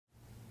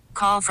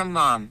call from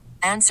mom.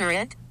 Answer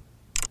it.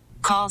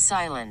 Call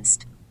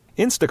silenced.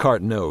 Instacart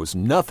knows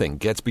nothing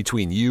gets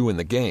between you and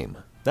the game.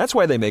 That's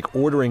why they make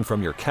ordering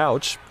from your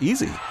couch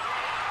easy.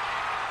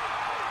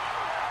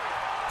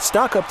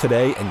 Stock up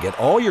today and get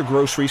all your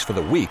groceries for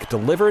the week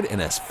delivered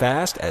in as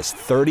fast as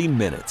 30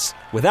 minutes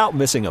without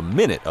missing a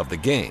minute of the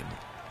game.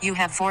 You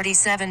have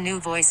 47 new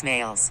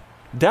voicemails.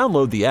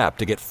 Download the app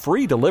to get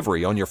free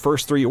delivery on your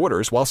first 3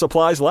 orders while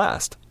supplies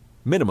last.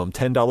 Minimum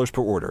 $10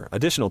 per order.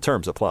 Additional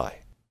terms apply.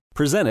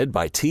 Presented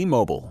by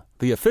T-Mobile,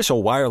 the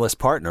official wireless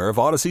partner of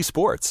Odyssey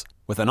Sports.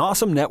 With an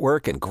awesome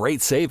network and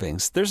great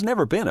savings, there's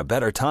never been a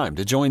better time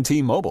to join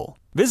T-Mobile.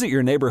 Visit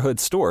your neighborhood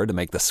store to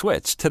make the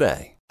switch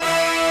today.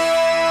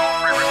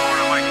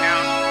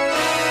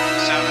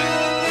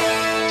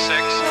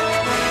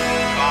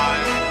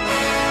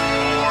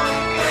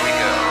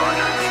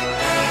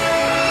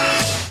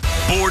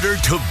 Border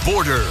to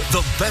Border,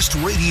 the best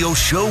radio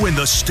show in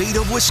the state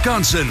of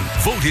Wisconsin.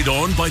 Voted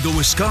on by the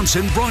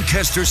Wisconsin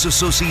Broadcasters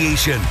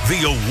Association.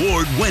 The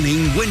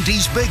award-winning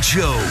Wendy's Big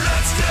Show.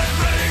 Let's get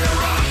ready to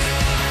rock.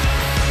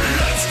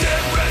 Let's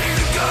get ready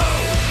to go.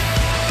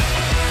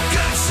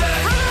 Get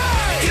set.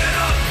 Get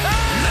up.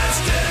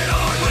 Let's get it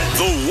on with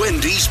the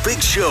Wendy's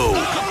Big Show.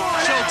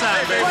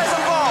 Showtime, baby.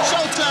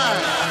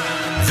 Showtime.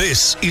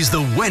 This is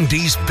the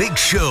Wendy's Big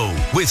Show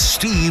with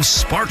Steve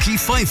Sparky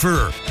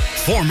Pfeiffer,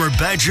 former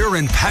Badger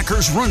and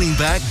Packers running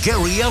back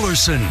Gary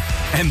Ellerson,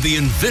 and the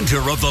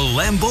inventor of the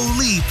Lambeau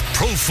Leap,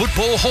 Pro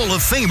Football Hall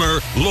of Famer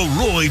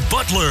Leroy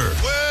Butler.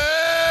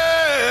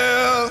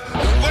 Well,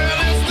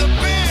 it's the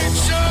Big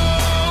Show.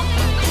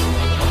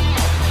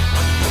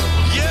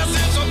 Yes,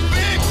 it's a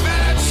big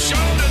bad show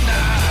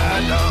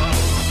tonight.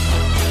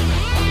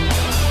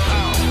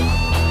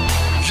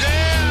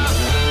 Yeah,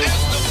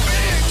 it's the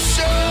Big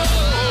Show.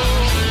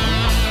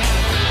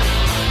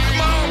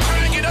 Come on,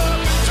 crank it up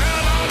and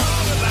turn on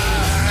all the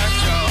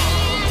lights,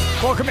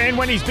 y'all. Welcome in,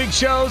 Wendy's Big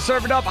Show.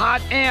 Serve it up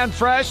hot and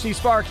fresh. Steve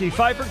Sparky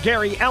Pfeiffer,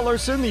 Gary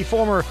Ellerson, the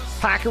former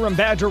Packer and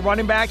Badger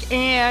running back,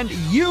 and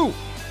you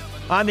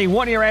on the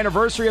one-year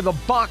anniversary of the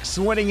Bucs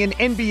winning an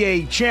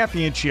NBA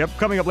championship.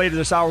 Coming up later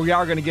this hour, we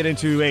are going to get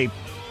into a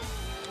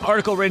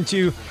article written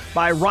to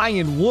by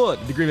Ryan Wood,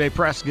 the Green Bay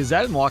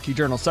Press-Gazette and Milwaukee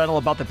Journal-Sentinel,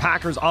 about the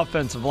Packers'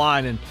 offensive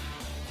line, and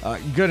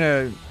going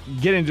to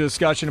get into a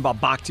discussion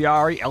about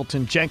Bakhtiari,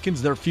 Elton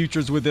Jenkins, their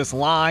futures with this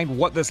line,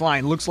 what this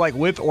line looks like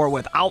with or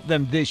without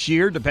them this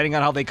year, depending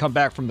on how they come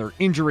back from their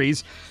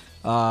injuries.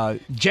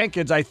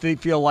 Jenkins, I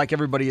feel like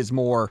everybody is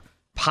more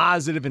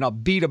positive and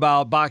upbeat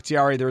about.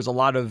 Bakhtiari, there's a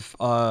lot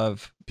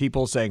of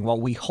people saying, well,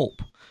 we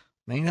hope.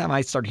 Anytime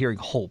I start hearing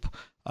hope,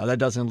 that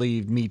doesn't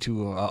lead me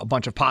to a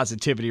bunch of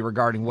positivity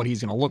regarding what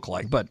he's going to look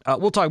like. But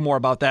we'll talk more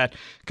about that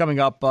coming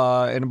up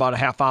in about a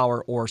half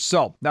hour or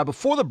so. Now,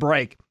 before the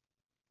break,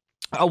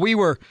 we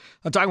were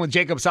talking with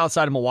Jacob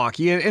Southside of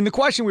Milwaukee, and the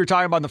question we were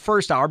talking about in the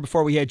first hour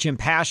before we had Jim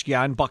Paschke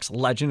on, Bucs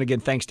legend, again,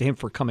 thanks to him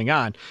for coming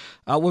on,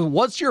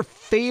 what's your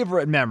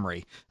favorite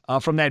memory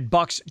from that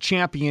Bucs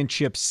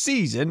championship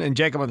season? And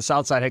Jacob on the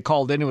Southside had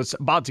called in and was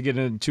about to get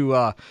into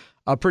a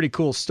pretty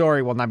cool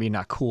story. Well,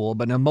 not cool,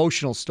 but an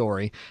emotional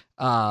story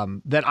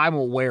that I'm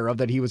aware of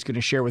that he was going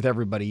to share with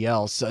everybody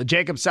else.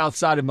 Jacob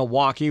Southside of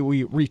Milwaukee,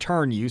 we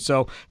return you.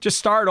 So just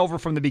start over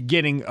from the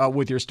beginning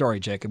with your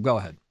story, Jacob. Go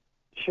ahead.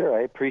 Sure,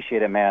 I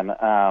appreciate it, man.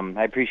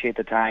 I appreciate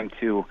the time,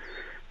 too.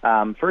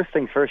 First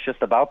things first,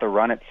 just about the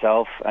run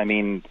itself. I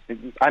mean,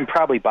 I'm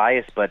probably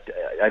biased, but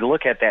I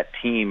look at that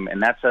team, and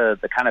that's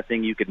the kind of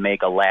thing you could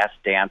make a Last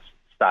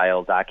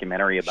Dance-style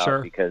documentary about.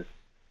 Sure. Because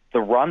the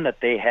run that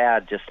they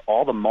had, just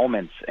all the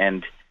moments,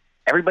 and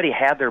everybody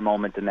had their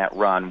moment in that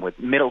run, with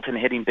Middleton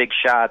hitting big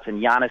shots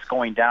and Giannis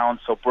going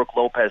down, so Brook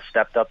Lopez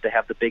stepped up to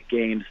have the big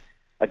games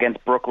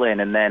against Brooklyn,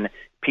 and then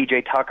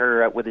P.J.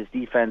 Tucker with his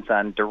defense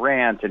on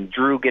Durant, and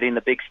Drew getting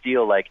the big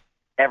steal. Like,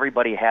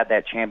 everybody had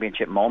that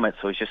championship moment,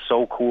 so it's just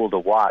so cool to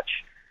watch.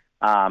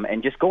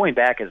 And just going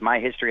back as my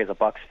history as a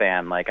Bucs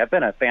fan, like, I've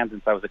been a fan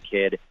since I was a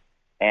kid,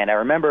 and I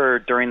remember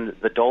during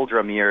the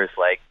doldrum years,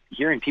 like,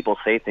 hearing people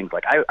say things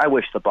like, I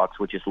wish the Bucs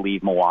would just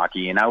leave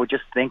Milwaukee, and I would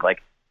just think,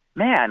 like,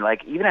 man,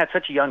 like, even at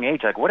such a young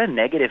age, like, what a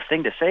negative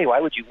thing to say. Why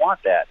would you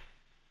want that?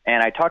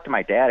 And I talked to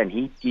my dad, and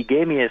he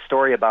gave me a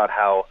story about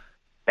how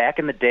back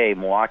in the day,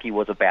 Milwaukee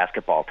was a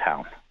basketball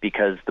town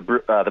because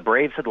the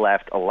Braves had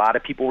left. A lot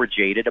of people were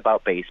jaded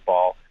about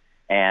baseball,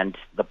 and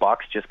the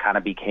Bucs just kind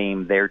of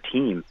became their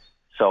team.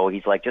 So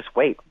he's like, just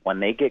wait. When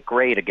they get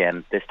great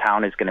again, this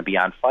town is going to be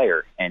on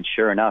fire. And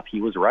sure enough,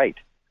 he was right.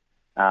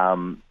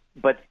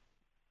 But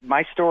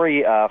my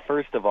story,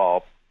 first of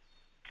all,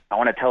 I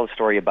want to tell a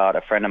story about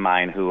a friend of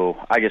mine who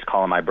I just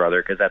call him my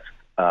brother because that's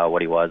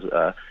what he was.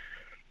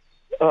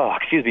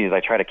 Excuse me as I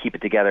try to keep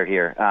it together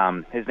here.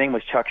 His name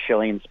was Chuck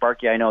Schilling.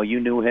 Sparky, I know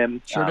you knew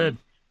him. Sure did.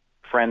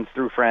 Friends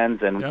through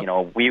friends, and Yep. you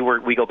know we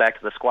go back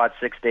to the Squad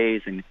 6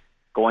 days and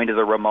going to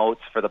the remotes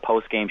for the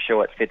post-game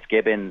show at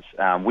Fitzgibbons.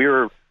 We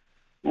were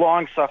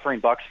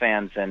long-suffering Bucs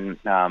fans, and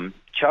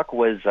Chuck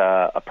was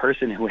a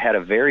person who had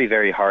a very,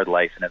 very hard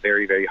life and a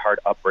very, very hard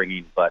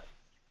upbringing. But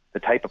the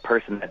type of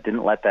person that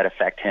didn't let that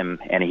affect him,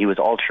 and he was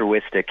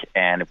altruistic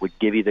and would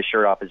give you the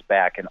shirt off his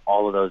back and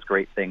all of those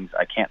great things.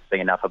 I can't say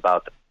enough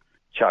about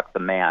Chuck, the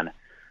man.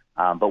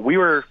 But we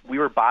were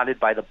bonded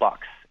by the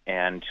Bucks,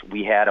 and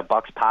we had a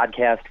Bucks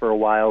podcast for a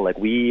while. Like,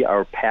 we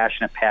are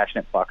passionate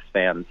Bucks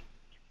fans.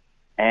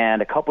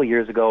 And a couple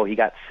years ago, he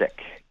got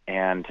sick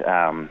and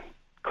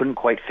couldn't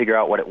quite figure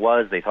out what it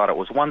was. They thought it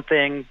was one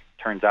thing.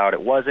 Turns out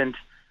it wasn't.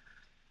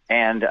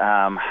 And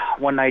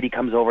one night he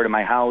comes over to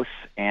my house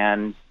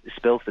and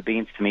spills the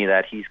beans to me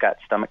that he's got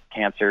stomach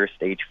cancer,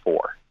 stage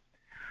 4.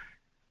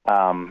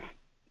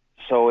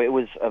 So it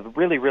was a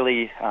really,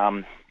 really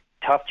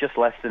tough, just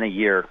less than a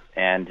year.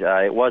 And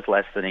it was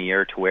less than a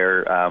year to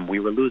where we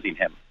were losing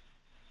him.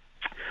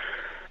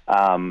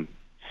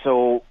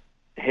 So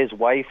his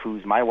wife,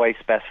 who's my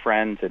wife's best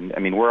friend, and I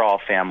mean, we're all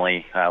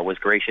family, was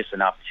gracious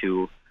enough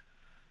to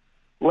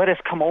let us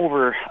come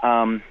over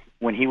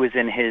when he was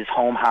in his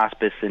home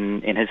hospice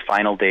in his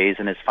final days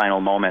and his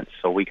final moments.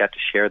 So we got to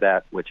share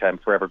that, which I'm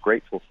forever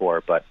grateful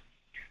for. But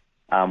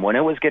when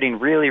it was getting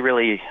really,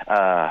 really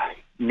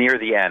near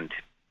the end,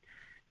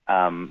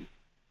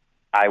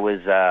 I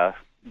was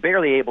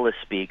barely able to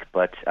speak,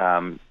 but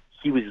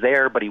he was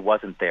there, but he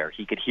wasn't there.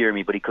 He could hear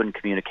me, but he couldn't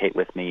communicate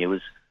with me. It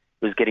was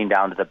getting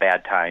down to the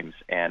bad times,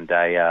 and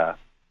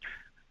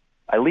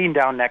I leaned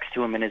down next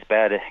to him in his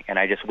bed, and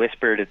I just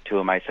whispered it to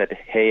him. I said,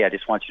 "Hey, I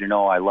just want you to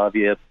know I love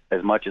you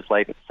as much as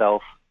life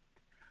itself."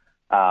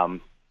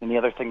 And the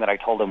other thing that I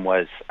told him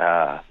was,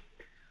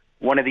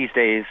 one of these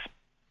days,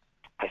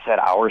 I said,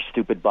 our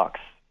stupid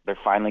Bucks, they're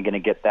finally going to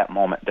get that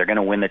moment. They're going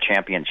to win the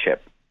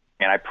championship.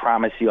 And I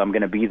promise you I'm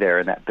going to be there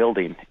in that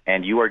building,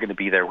 and you are going to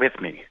be there with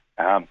me.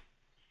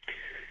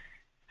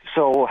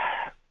 So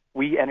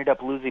we ended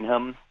up losing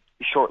him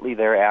shortly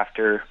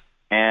thereafter,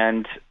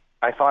 and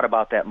I thought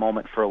about that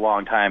moment for a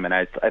long time, and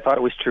I thought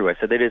it was true. I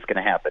said, it is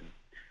going to happen.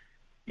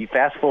 You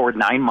fast forward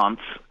 9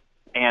 months,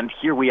 and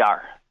here we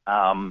are.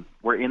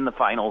 We're in the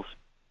finals.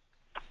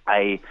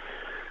 I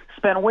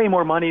spent way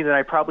more money than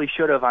I probably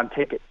should have on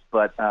tickets,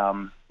 but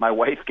my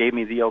wife gave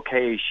me the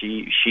okay.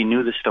 She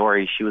knew the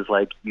story. She was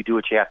like, you do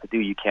what you have to do.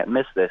 You can't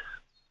miss this.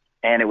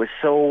 And it was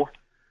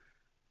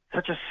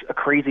such a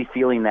crazy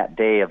feeling that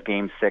day of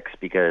Game 6,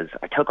 because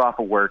I took off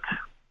of work.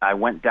 I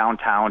went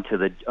downtown to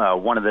the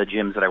one of the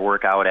gyms that I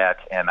work out at,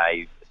 and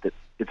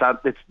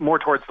it's more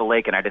towards the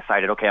lake, and I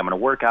decided, okay, I'm going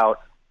to work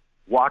out,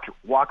 walk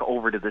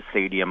over to the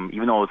stadium,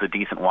 even though it was a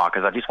decent walk,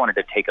 because I just wanted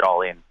to take it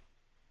all in.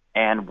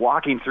 And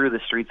walking through the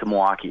streets of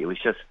Milwaukee, it was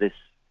just this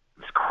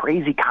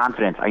crazy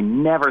confidence. I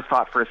never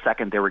thought for a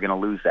second they were going to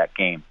lose that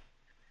game.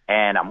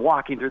 And I'm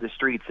walking through the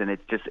streets, and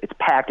it's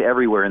packed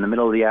everywhere in the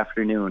middle of the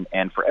afternoon.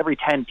 And for every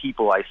 10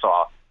 people I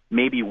saw,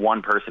 maybe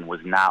one person was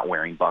not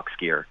wearing Bucks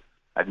gear.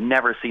 I've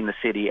never seen the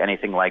city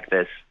anything like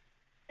this.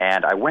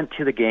 And I went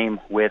to the game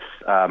with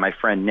my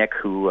friend Nick,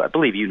 who I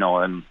believe you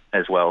know him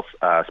as well,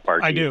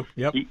 Sparky. I do,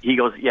 yep. He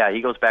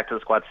goes back to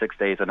the squad 6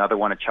 days, another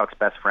one of Chuck's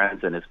best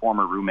friends and his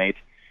former roommate.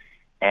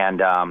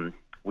 And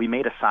we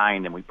made a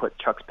sign, and we put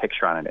Chuck's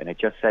picture on it, and it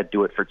just said,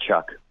 "Do it for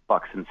Chuck,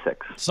 Bucks in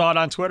 6." Saw it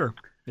on Twitter.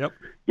 Yep.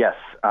 Yes.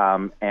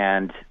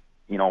 And,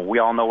 you know, we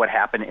all know what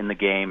happened in the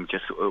game,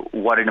 just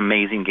what an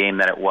amazing game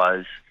that it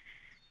was.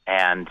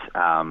 And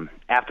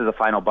after the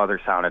final buzzer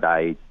sounded,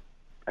 I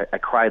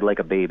cried like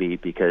a baby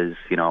because,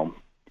 you know,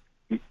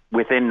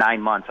 within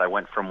 9 months, I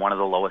went from one of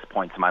the lowest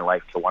points in my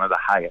life to one of the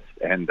highest.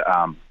 And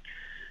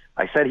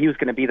I said he was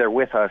going to be there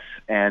with us,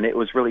 and it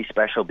was really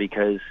special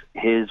because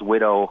his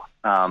widow,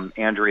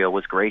 Andrea,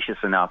 was gracious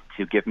enough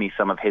to give me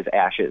some of his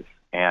ashes.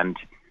 And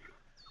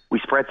we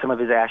spread some of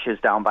his ashes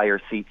down by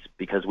our seats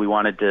because we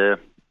wanted to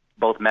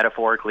both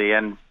metaphorically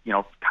and, you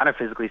know, kind of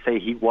physically say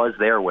he was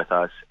there with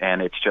us.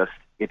 And it's just,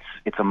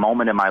 it's a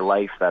moment in my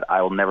life that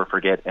I will never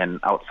forget. And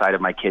outside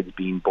of my kids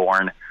being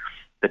born,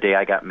 the day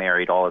I got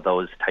married, all of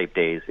those type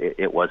days,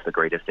 it was the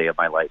greatest day of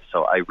my life.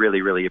 So I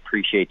really, really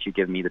appreciate you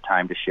giving me the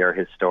time to share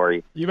his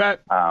story. You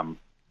bet.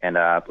 And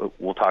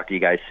we'll talk to you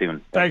guys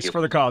soon. Thanks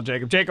for the call,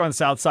 Jacob. Jacob on the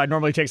Southside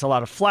normally takes a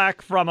lot of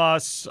flack from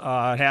us.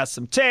 Has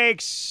some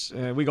takes.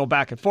 We go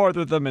back and forth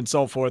with them and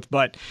so forth.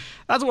 But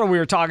that's what we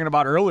were talking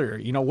about earlier.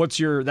 You know, what's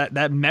your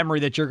that memory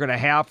that you're going to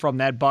have from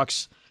that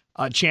Bucks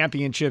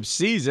championship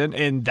season?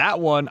 And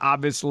that one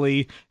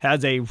obviously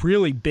has a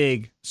really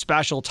big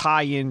special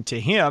tie-in to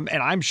him.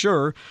 And I'm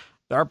sure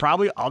there are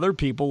probably other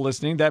people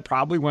listening that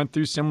probably went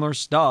through similar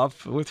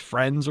stuff with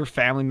friends or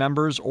family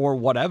members or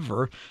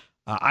whatever.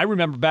 I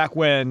remember back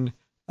when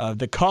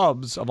the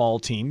Cubs, of all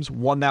teams,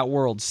 won that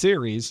World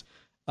Series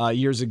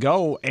years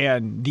ago,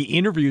 and the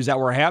interviews that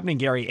were happening,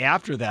 Gary,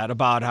 after that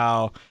about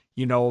how,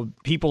 you know,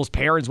 people's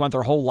parents went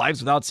their whole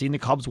lives without seeing the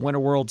Cubs win a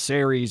World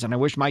Series, and I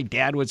wish my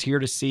dad was here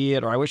to see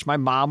it, or I wish my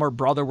mom or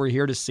brother were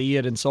here to see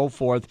it, and so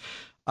forth.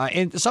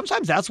 And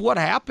sometimes that's what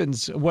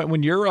happens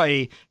when you're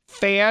a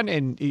fan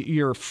and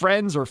your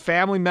friends or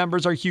family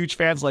members are huge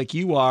fans like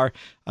you are,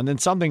 and then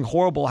something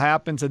horrible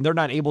happens and they're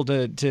not able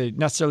to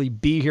necessarily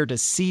be here to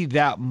see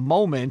that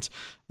moment.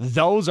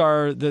 Those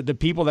are the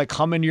people that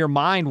come into your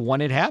mind when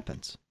it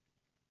happens.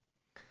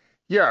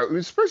 Yeah,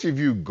 especially if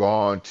you've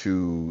gone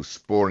to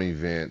sporting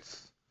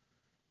events,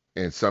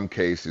 in some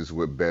cases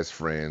with best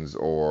friends,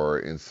 or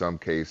in some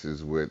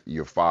cases with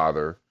your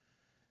father,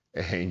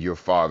 and your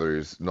father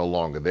is no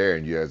longer there,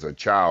 and you, as a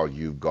child,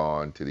 you've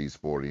gone to these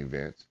sporting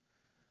events.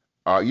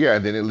 Yeah,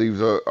 and then it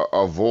leaves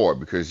a void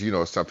because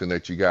something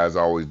that you guys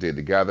always did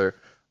together,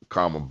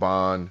 common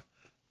bond,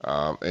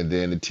 and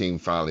then the team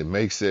finally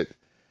makes it.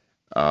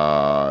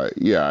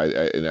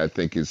 Yeah, and I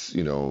think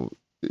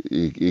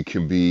it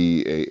can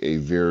be a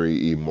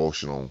very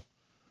emotional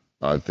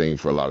thing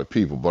for a lot of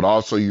people. But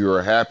also,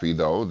 you're happy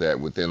though that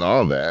within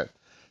all that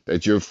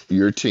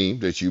your team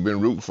that you've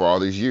been rooting for all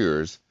these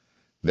years,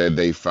 that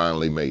they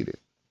finally made it.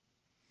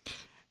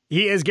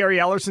 He is Gary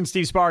Ellerson,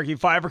 Steve Sparky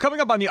Fiver. Coming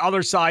up on the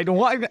other side, I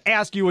want to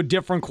ask you a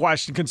different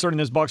question concerning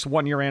this Bucks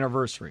 1-year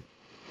anniversary.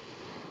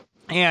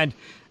 And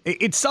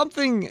it's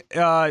something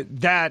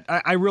that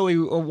I really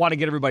want to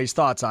get everybody's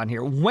thoughts on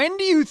here. When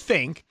do you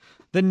think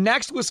the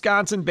next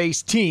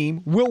Wisconsin-based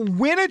team will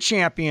win a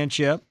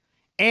championship,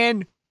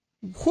 and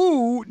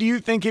who do you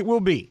think it will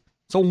be?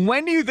 So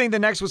when do you think the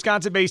next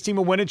Wisconsin-based team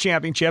will win a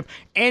championship,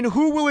 and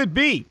who will it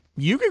be?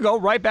 You could go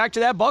right back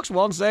to that Bucks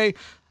well and say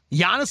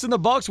Giannis and the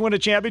Bucks win a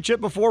championship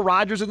before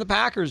Rodgers and the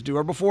Packers do,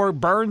 or before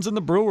Burns and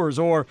the Brewers,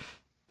 or,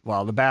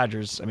 well, the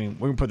Badgers. I mean,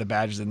 we can put the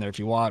Badgers in there if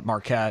you want.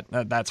 Marquette,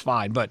 that's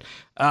fine. But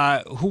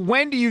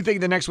when do you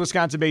think the next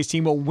Wisconsin-based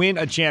team will win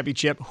a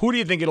championship? Who do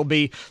you think it'll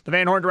be? The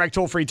Van Horn Direct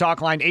toll-free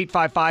talk line,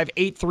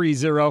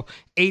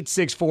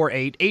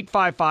 855-830-8648.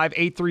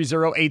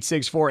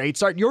 855-830-8648.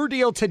 Start your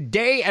deal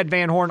today at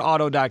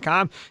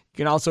vanhornauto.com. You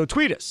can also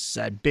tweet us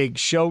at Big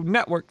Show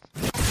Network.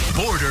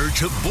 Border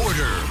to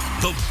Border,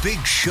 the Big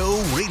Show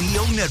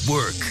Radio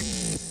Network.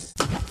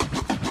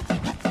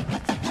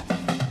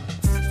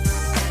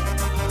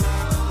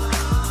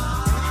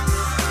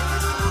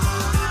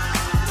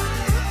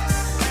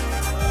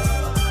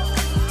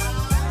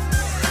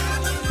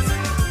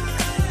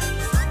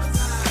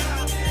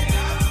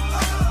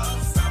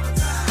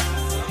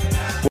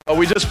 Well,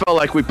 we just felt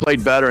like we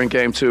played better in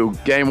game two.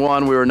 Game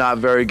one, we were not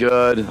very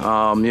good.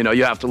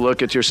 You have to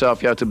look at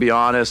yourself. You have to be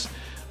honest.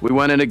 We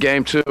went into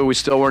game two. We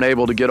still weren't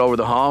able to get over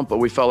the hump, but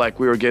we felt like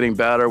we were getting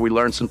better. We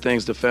learned some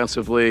things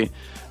defensively.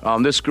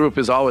 This group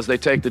is always, they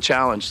take the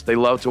challenge. They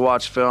love to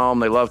watch film.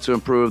 They love to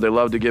improve. They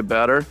love to get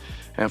better.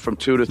 And from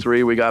 2 to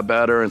 3, we got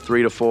better, and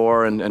 3 to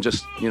 4, and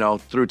just,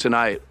 through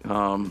tonight.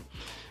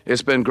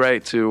 It's been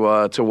great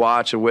to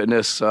watch and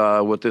witness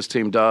what this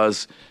team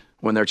does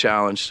when they're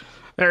challenged.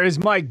 There is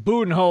Mike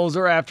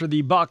Budenholzer after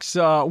the Bucks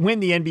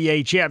win the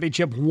NBA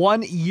championship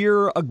 1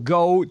 year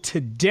ago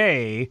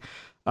today.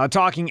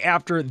 Talking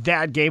after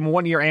that game,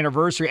 1-year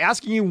anniversary,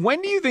 asking you,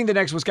 when do you think the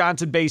next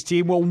Wisconsin-based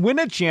team will win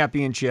a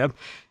championship,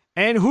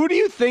 and who do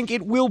you think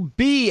it will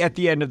be at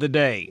the end of the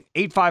day?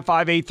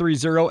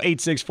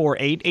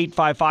 855-830-8648,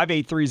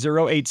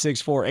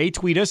 855-830-8648.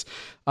 Tweet us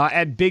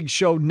at Big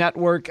Show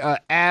Network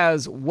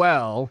as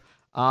well.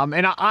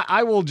 And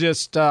I will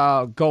just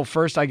go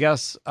first, I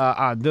guess,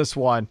 on this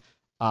one,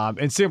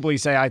 and simply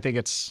say I think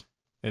it's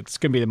going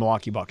to be the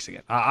Milwaukee Bucks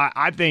again.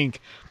 I think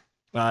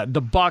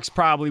the Bucks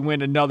probably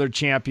win another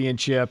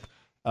championship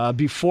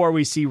before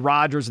we see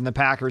Rodgers and the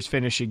Packers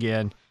finish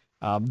again.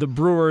 The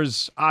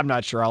Brewers, I'm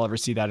not sure I'll ever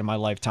see that in my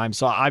lifetime,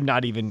 so I'm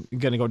not even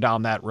going to go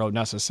down that road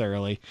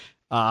necessarily.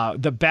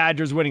 The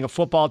Badgers winning a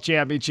football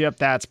championship,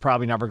 that's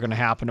probably never going to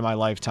happen in my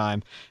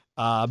lifetime.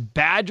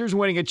 Badgers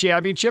winning a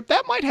championship,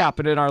 that might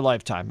happen in our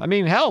lifetime. I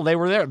mean, hell, they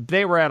were there.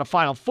 They were at a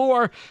Final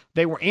Four.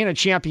 They were in a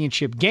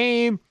championship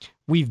game.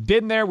 We've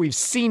been there. We've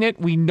seen it.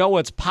 We know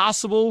it's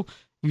possible.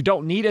 You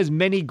don't need as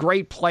many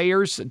great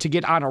players to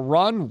get on a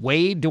run.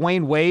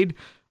 Dwayne Wade,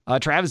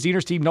 Travis Diener,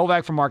 Steve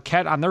Novak from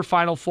Marquette on their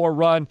Final Four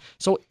run.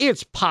 So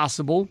it's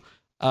possible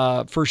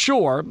for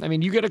sure. I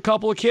mean, you get a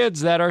couple of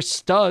kids that are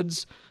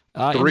studs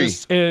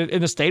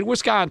in the state of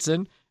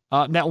Wisconsin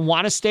that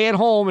want to stay at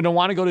home and don't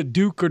want to go to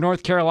Duke or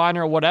North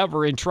Carolina or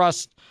whatever and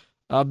trust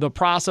the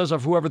process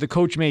of whoever the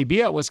coach may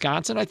be at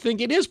Wisconsin. I think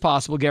it is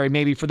possible, Gary,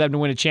 maybe for them to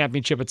win a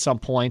championship at some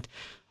point.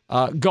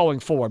 Going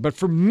forward. But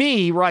for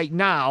me right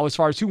now, as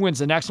far as who wins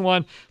the next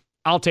one,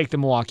 I'll take the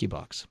Milwaukee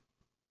Bucks.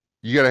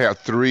 You got to have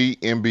 3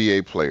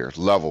 NBA players,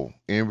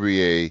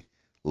 NBA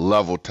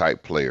level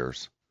type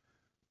players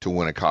to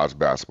win a college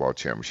basketball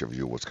championship if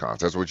you're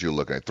Wisconsin. That's what you're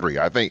looking at, 3.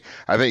 I think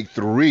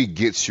 3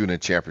 gets you in a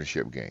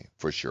championship game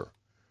for sure.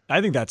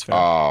 I think that's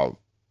fair.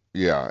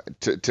 Yeah.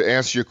 To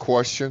answer your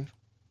question,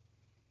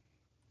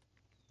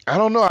 I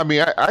don't know. I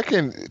mean, I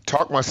can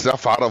talk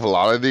myself out of a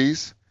lot of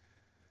these.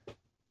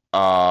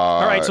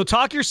 All right, so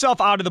talk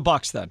yourself out of the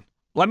Bucks then.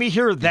 Let me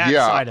hear that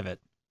side of it.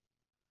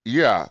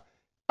 Yeah,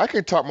 I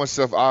can talk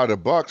myself out of the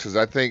Bucks because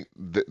I think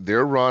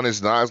their run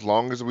is not as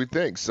long as we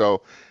think.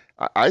 So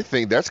I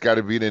think that's got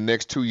to be the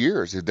next 2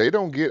 years. If they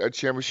don't get a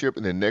championship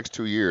in the next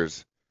 2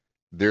 years,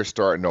 they're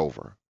starting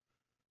over.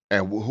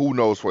 And who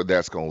knows what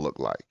that's going to look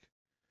like.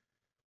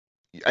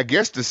 I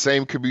guess the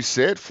same could be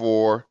said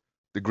for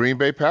the Green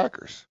Bay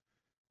Packers.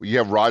 You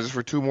have Rodgers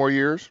for 2 more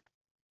years.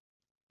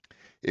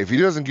 If he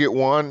doesn't get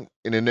one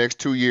in the next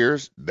 2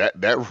 years,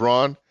 that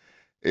run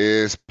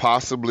is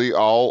possibly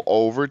all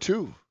over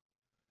too.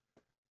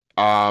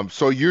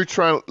 So you're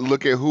trying to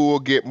look at who will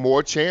get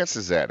more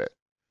chances at it.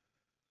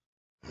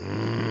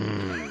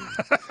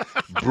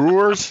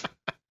 Brewers.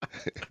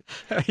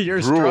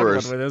 You're struggling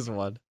with this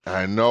one.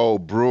 I know,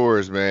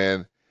 Brewers,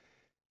 man.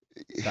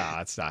 No,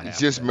 it's not happening.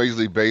 Just Major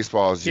League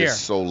Baseball is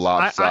just so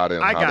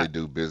lopsided on how they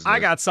do business. I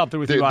got something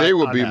with you. They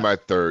will be my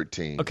third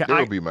team. Okay, they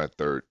will be my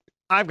third.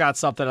 I've got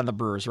something on the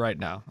Brewers right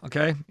now.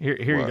 Okay, here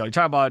you go. You're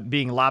talking about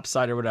being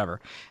lopsided or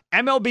whatever.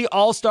 MLB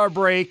All-Star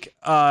break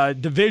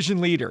division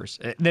leaders,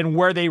 then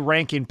where they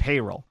rank in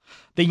payroll.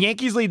 The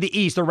Yankees lead the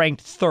East. They're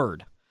ranked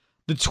 3rd.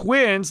 The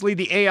Twins lead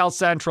the AL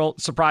Central,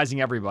 surprising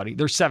everybody.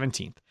 They're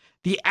 17th.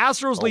 The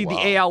Astros lead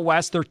the AL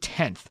West. They're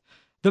 10th.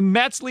 The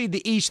Mets lead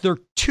the East. They're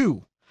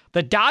 2.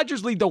 The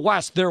Dodgers lead the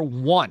West. They're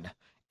 1.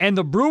 And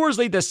the Brewers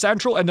lead the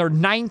Central, and they're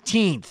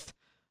 19th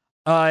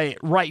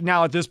right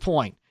now at this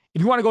point.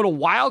 If you want to go to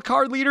wild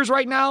card leaders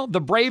right now, the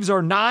Braves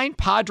are 9,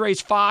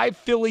 Padres 5,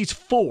 Phillies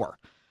 4.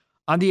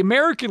 On the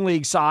American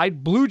League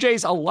side, Blue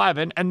Jays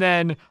 11, and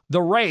then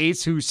the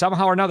Rays, who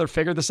somehow or another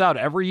figure this out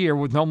every year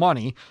with no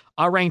money,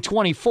 are ranked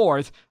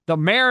 24th. The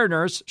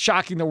Mariners,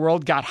 shocking the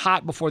world, got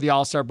hot before the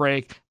All-Star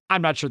break.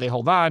 I'm not sure they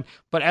hold on,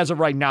 but as of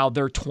right now,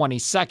 they're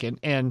 22nd.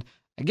 And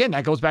again,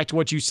 that goes back to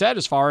what you said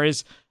as far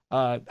as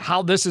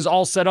how this is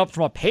all set up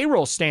from a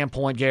payroll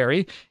standpoint,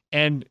 Gary.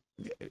 And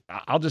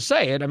I'll just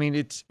say it. I mean,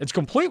 it's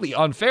completely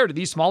unfair to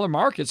these smaller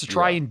markets to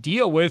try and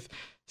deal with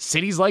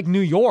cities like New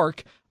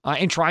York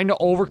and trying to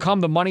overcome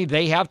the money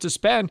they have to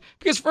spend.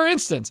 Because, for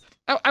instance,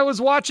 I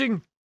was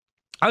watching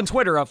on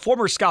Twitter a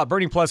former scout,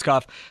 Bernie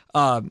Pleskoff,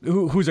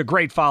 who's a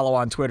great follow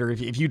on Twitter.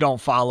 If you don't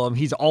follow him,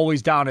 he's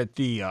always down at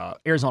the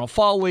Arizona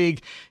Fall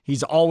League.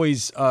 He's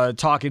always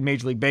talking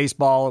Major League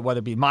Baseball, whether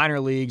it be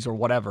minor leagues or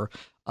whatever.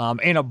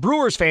 And a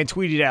Brewers fan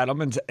tweeted at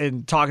him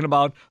and talking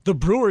about the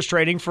Brewers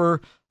trading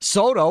for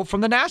Soto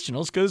from the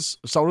Nationals because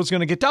Soto's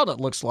going to get dealt,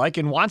 it looks like,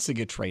 and wants to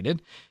get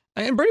traded.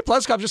 And Brady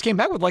Pleskoff just came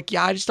back with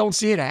I just don't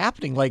see it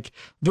happening.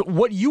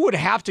 What you would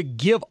have to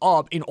give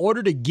up in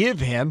order to give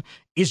him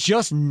is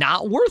just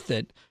not worth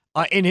it,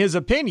 in his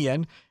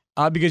opinion,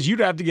 because you'd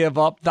have to give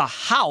up the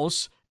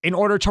house in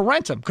order to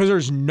rent him because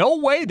there's no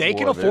way they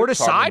can afford to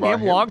sign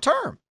him long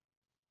term.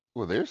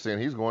 Well, they're saying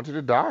he's going to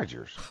the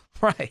Dodgers.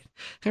 Right.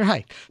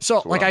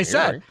 So, like I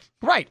said,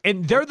 right.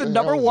 And they're the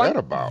number one.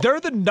 They're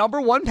the number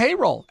one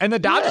payroll. And the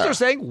Dodgers are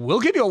saying,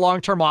 we'll give you a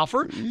long-term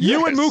offer. Yes.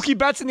 You and Mookie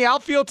Betts in the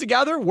outfield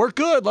together, we're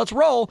good. Let's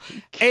roll.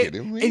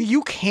 And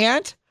you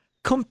can't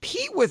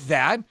compete with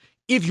that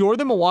if you're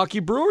the Milwaukee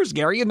Brewers,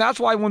 Gary. And that's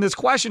why when this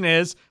question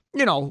is,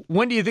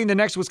 when do you think the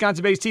next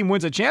Wisconsin-based team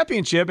wins a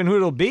championship and who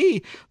it'll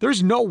be?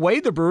 There's no way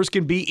the Brewers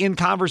can be in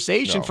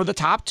conversation for the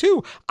top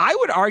 2. I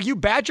would argue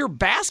Badger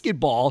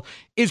basketball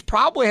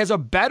probably has a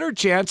better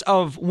chance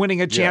of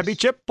winning a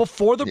championship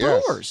before the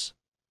Brewers.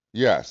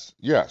 Yes,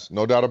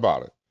 no doubt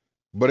about it.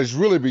 But it's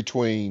really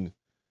between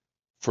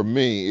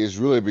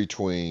the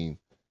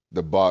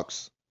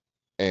Bucks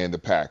and the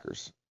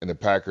Packers. And the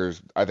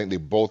Packers, I think they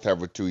both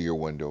have a 2-year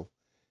window.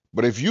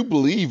 But if you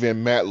believe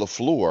in Matt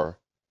LaFleur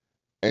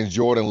and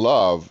Jordan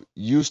Love,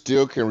 you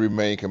still can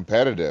remain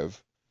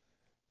competitive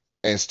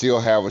and still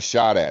have a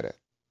shot at it.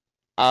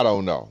 I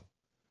don't know.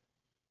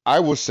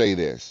 I will say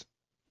this.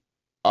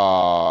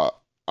 I'm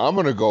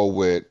going to go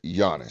with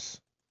Giannis,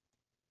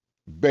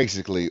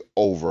 basically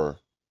over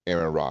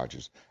Aaron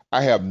Rodgers.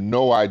 I have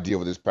no idea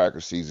what this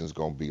Packers season is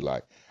going to be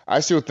like.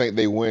 I still think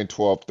they win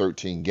 12,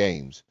 13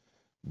 games,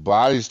 but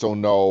I just don't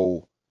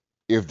know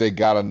if they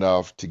got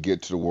enough to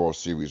get to the World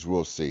Series.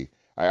 We'll see.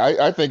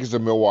 I think it's the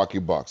Milwaukee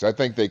Bucks. I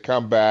think they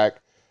come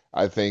back.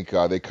 I think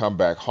they come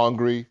back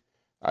hungry.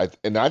 I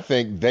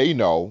think they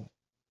know,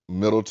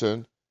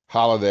 Middleton,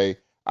 Holiday,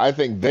 I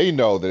think they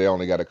know that they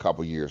only got a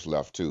couple years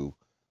left to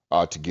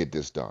get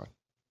this done.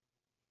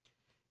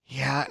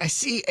 Yeah, I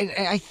see. And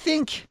I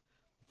think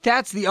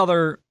that's the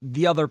other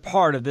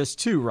part of this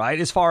too,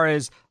 right? As far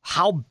as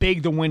how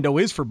big the window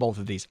is for both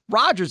of these.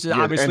 Rodgers is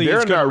obviously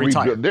going to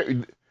retire.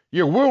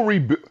 We'll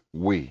rebuild.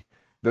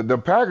 The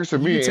Packers to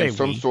me are in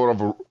some sort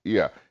of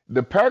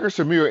the Packers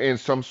to me are in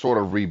some sort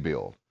of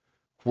rebuild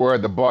where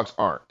the Bucks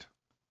aren't.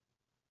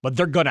 But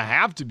they're going to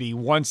have to be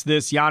once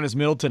this Giannis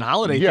Middleton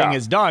Holiday thing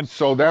is done.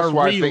 So that's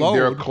why I think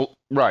they're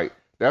right.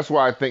 That's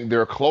why I think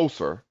they're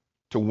closer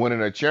to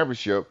winning a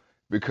championship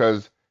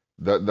because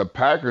the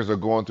Packers are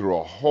going through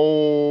a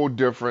whole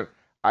different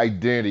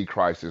identity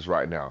crisis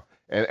right now.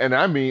 And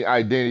I mean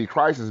identity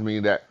crisis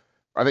mean that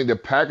I think the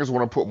Packers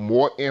want to put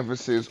more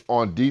emphasis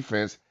on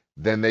defense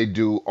than they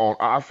do on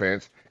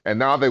offense. And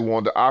now they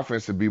want the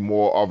offense to be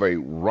more of a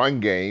run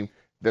game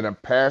than a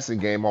passing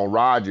game on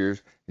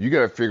Rodgers. You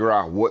got to figure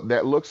out what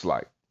that looks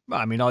like.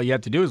 I mean, all you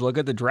have to do is look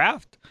at the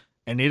draft,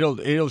 and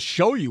it'll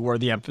show you where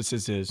the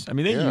emphasis is. I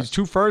mean, they use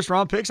 2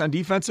 first-round picks on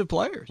defensive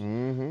players.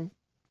 Mm-hmm.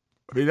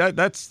 I mean,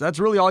 that's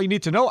really all you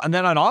need to know. And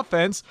then on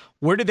offense,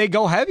 where did they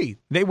go heavy?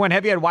 They went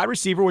heavy at wide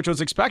receiver, which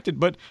was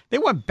expected, but they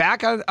went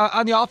back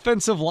on the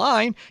offensive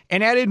line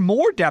and added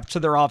more depth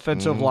to their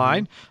offensive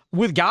line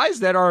with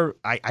guys that are,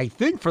 I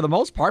think, for the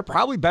most part,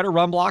 probably better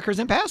run blockers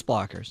and pass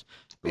blockers.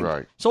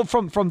 Right. So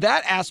from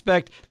that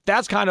aspect,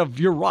 that's kind of,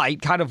 you're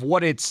right, kind of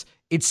what it's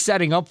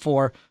setting up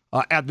for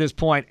at this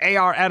point.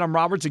 AR Adam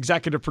Roberts,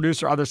 executive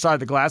producer, other side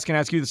of the glass, can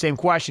ask you the same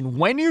question.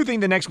 When do you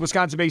think the next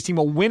Wisconsin-based team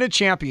will win a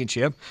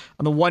championship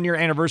on the 1-year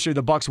anniversary of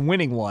the Bucks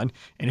winning one?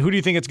 And who do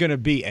you think it's going to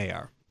be,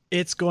 AR?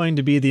 It's going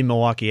to be the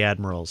Milwaukee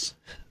Admirals.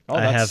 Oh,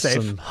 that's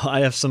safe.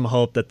 I have some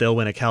hope that they'll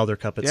win a Calder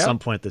Cup at some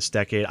point this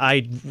decade.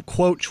 I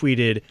quote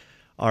tweeted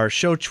our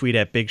show tweet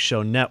at Big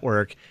Show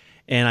Network,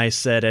 and I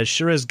said, as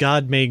sure as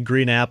God made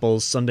green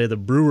apples, someday the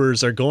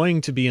Brewers are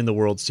going to be in the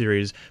World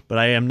Series, but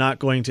I am not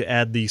going to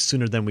add the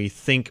sooner than we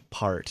think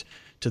part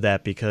to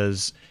that,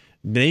 because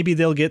maybe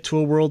they'll get to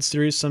a World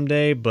Series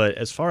someday, but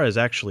as far as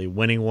actually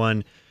winning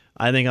one,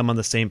 I think I'm on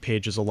the same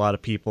page as a lot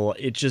of people.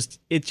 It just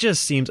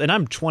seems, and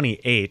I'm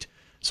 28,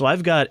 so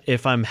I've got,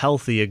 if I'm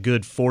healthy, a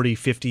good 40,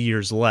 50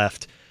 years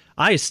left.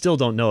 I still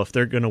don't know if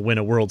they're going to win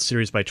a World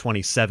Series by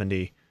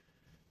 2070.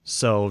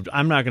 So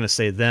I'm not going to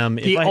say them.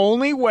 The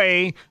only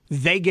way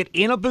they get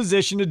in a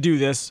position to do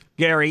this,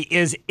 Gary,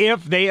 is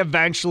if they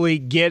eventually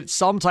get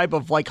some type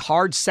of like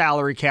hard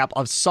salary cap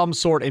of some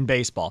sort in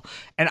baseball.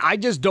 And I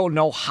just don't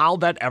know how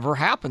that ever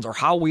happens or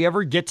how we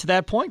ever get to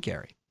that point,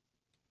 Gary.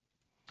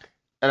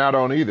 And I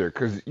don't either,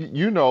 because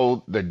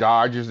the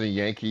Dodgers and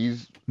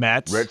Yankees,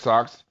 Mets, Red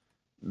Sox,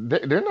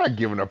 they're not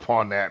giving up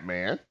on that,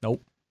 man.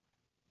 Nope.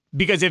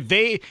 Because if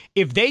they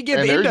give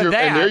into that,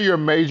 and they're your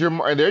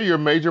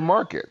major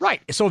market, right?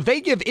 So if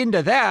they give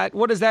into that,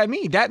 what does that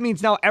mean? That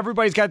means now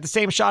everybody's got the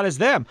same shot as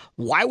them.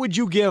 Why would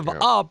you give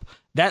up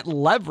that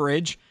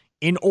leverage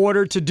in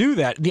order to do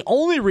that? The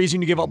only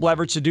reason you give up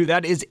leverage to do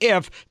that is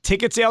if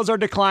ticket sales are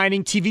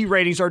declining, TV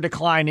ratings are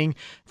declining,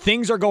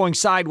 things are going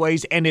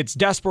sideways, and it's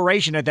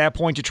desperation at that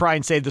point to try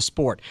and save the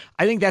sport.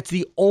 I think that's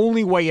the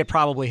only way it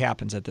probably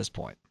happens at this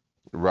point.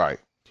 Right.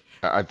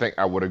 I think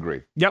I would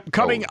agree. Yep.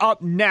 Coming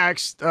up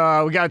next, we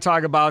got to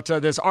talk about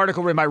this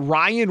article written by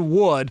Ryan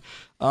Wood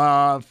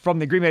from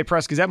the Green Bay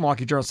Press-Gazette,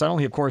 Milwaukee Journal-Sentinel.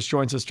 He, of course,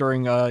 joins us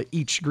during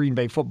each Green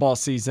Bay football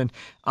season.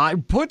 I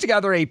put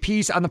together a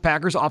piece on the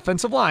Packers'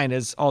 offensive line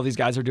as all these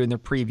guys are doing their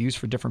previews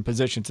for different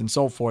positions and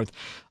so forth.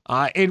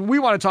 And we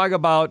want to talk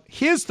about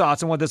his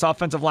thoughts on what this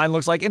offensive line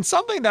looks like, and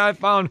something that I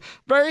found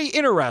very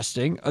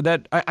interesting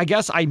that I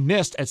guess I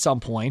missed at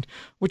some point,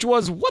 which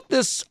was what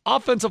this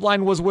offensive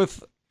line was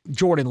with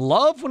Jordan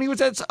Love when he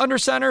was at under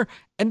center,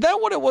 and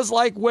then what it was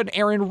like when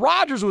Aaron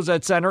Rodgers was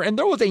at center, and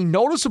there was a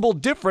noticeable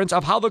difference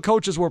of how the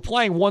coaches were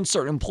playing one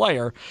certain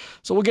player.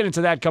 So we'll get into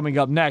that coming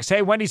up next.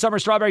 Hey, Wendy Summer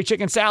Strawberry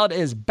Chicken Salad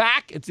is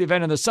back. It's the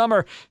event in the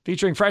summer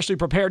featuring freshly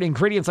prepared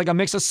ingredients like a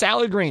mix of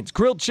salad greens,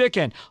 grilled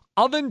chicken,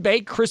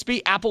 oven-baked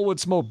crispy applewood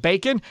smoked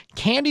bacon,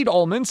 candied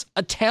almonds,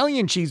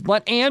 Italian cheese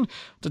blend, and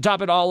to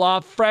top it all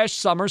off, fresh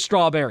summer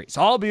strawberries,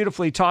 all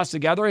beautifully tossed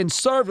together and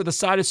served with a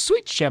side of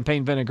sweet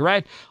champagne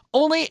vinaigrette,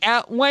 only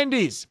at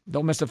Wendy's.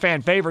 Don't miss a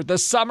fan favorite, the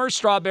Summer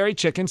Strawberry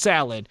Chicken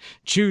Salad.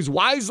 Choose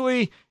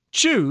wisely.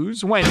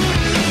 Choose Wendy's.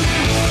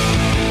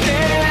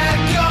 There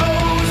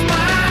goes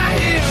my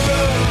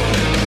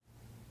hero.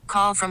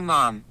 Call from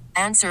mom.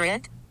 Answer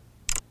it.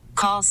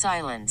 Call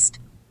silenced.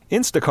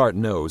 Instacart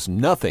knows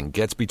nothing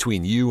gets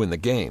between you and the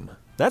game.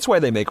 That's why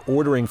they make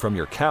ordering from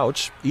your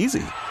couch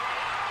easy.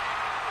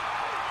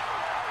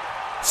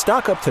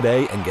 Stock up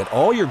today and get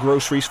all your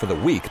groceries for the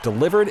week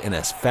delivered in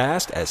as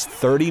fast as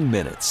 30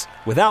 minutes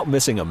without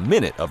missing a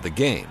minute of the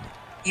game.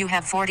 You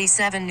have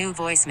 47 new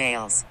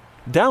voicemails.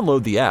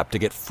 Download the app to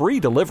get free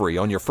delivery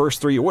on your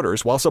first 3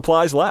 orders while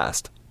supplies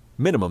last.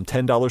 Minimum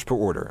 $10 per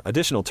order.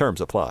 Additional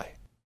terms apply.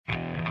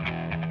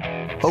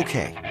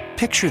 Okay,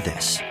 picture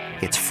this.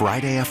 It's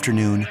Friday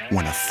afternoon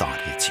when a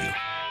thought hits you.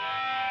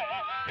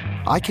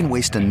 I can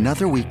waste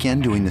another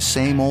weekend doing the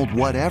same old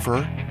whatever,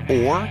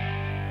 or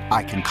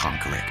I can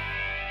conquer it.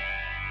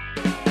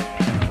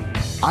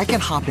 I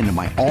can hop into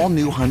my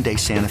all-new Hyundai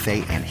Santa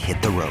Fe and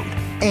hit the road.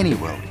 Any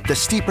road. The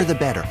steeper, the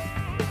better.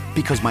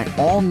 Because my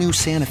all-new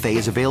Santa Fe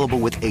is available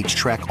with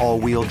H-Track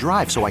all-wheel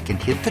drive, so I can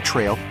hit the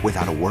trail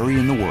without a worry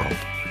in the world.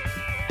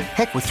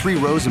 Heck, with 3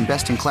 rows and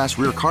best-in-class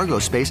rear cargo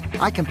space,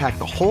 I can pack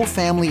the whole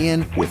family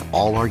in with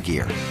all our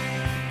gear.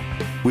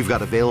 We've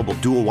got available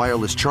dual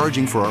wireless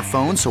charging for our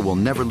phones, so we'll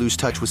never lose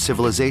touch with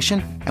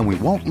civilization, and we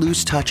won't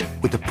lose touch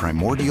with the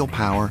primordial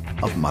power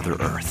of Mother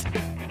Earth.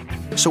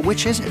 So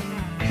which is it?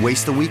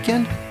 Waste the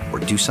weekend or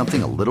do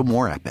something a little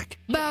more epic?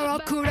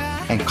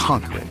 And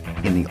conquer it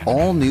in the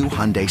all-new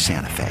Hyundai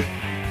Santa Fe.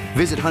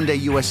 Visit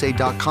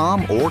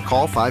HyundaiUSA.com or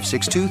call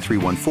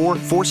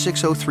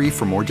 562-314-4603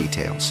 for more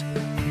details.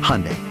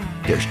 Hyundai,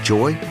 there's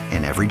joy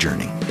in every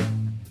journey.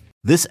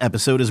 This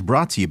episode is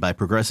brought to you by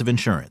Progressive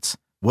Insurance.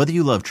 Whether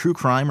you love true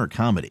crime or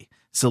comedy,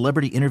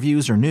 celebrity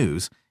interviews or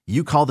news,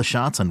 you call the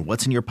shots on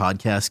what's in your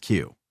podcast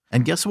queue.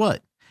 And guess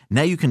what?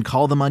 Now you can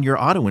call them on your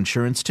auto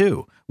insurance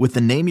too with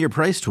the Name Your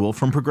Price tool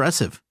from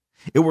Progressive.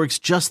 It works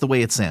just the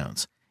way it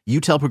sounds. You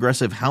tell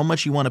Progressive how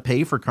much you want to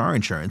pay for car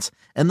insurance,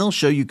 and they'll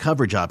show you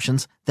coverage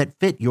options that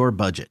fit your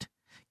budget.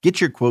 Get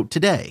your quote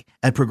today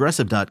at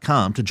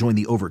Progressive.com to join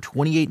the over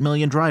 28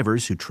 million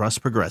drivers who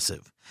trust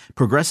Progressive.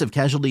 Progressive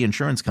Casualty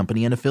Insurance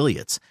Company and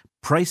Affiliates.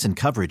 Price and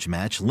coverage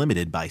match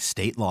limited by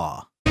state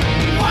law.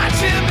 Watch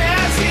him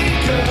as he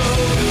goes.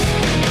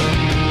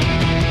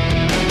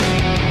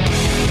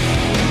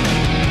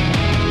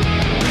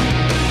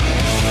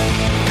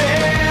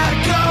 There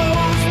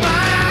goes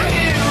my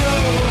hero.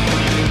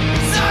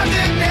 It's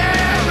ordinary.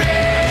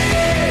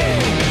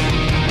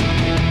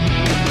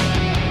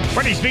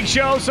 Wendy's Big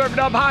Show, serving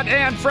up hot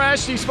and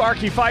fresh. The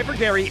Sparky Pfeiffer,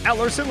 Gary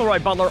Ellerson, Leroy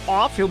Butler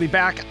off. He'll be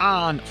back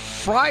on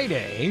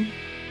Friday.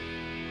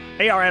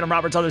 AR Adam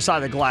Roberts, other side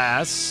of the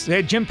glass. They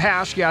had Jim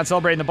Paschke on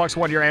celebrating the Bucks'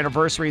 one-year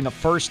anniversary in the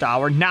first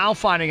hour. Now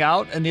finding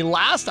out in the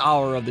last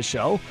hour of the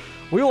show,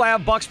 we will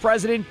have Bucks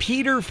president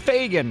Peter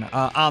Fagan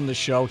on the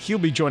show. He'll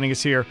be joining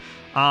us here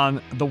on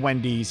the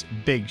Wendy's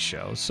Big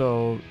Show.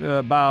 So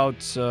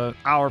about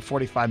hour,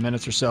 45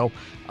 minutes or so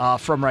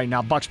from right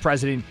now, Bucks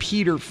president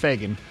Peter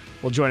Fagan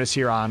will join us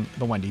here on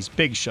the Wendy's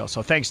Big Show.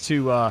 So thanks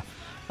to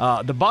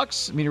the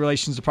Bucks Media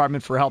Relations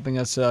Department for helping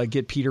us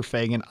get Peter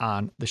Fagan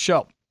on the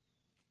show.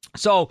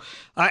 So,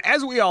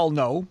 as we all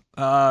know,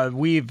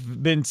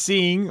 we've been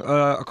seeing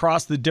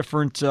across the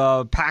different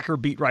Packer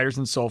beat writers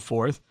and so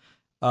forth,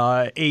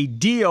 a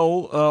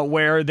deal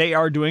where they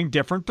are doing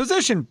different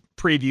position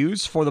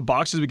previews for the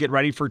Bucs as we get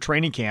ready for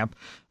training camp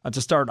to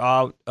start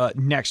out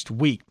next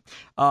week.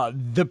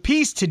 The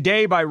piece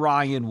today by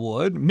Ryan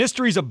Wood,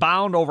 mysteries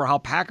abound over how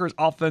Packers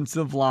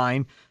offensive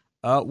line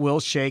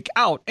will shake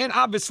out. And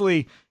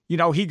obviously, you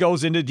know, he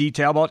goes into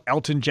detail about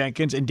Elton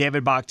Jenkins and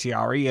David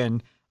Bakhtiari,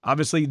 and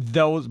obviously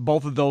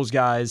both of those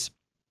guys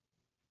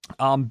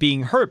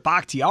being hurt.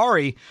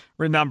 Bakhtiari,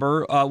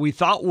 remember, we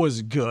thought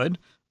was good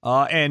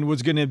and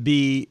was going to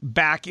be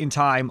back in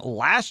time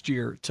last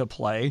year to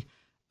play.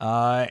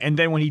 And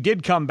then when he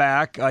did come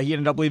back, he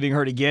ended up leaving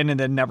hurt again and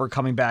then never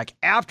coming back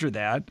after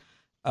that.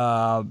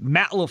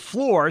 Matt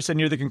LaFleur said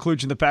near the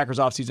conclusion of the Packers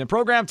offseason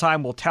program,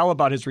 time will tell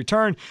about his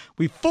return.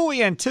 We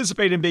fully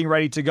anticipate him being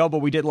ready to go, but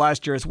we did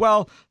last year as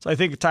well. So I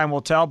think time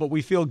will tell, but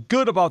we feel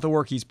good about the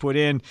work he's put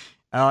in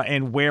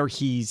and where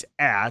he's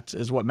at,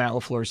 is what Matt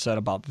LaFleur said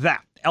about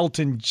that.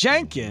 Elton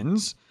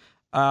Jenkins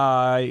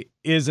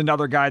is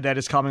another guy that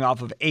is coming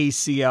off of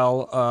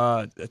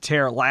ACL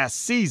tear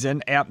last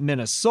season at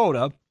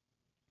Minnesota.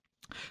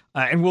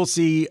 And we'll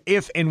see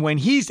if and when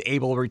he's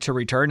able to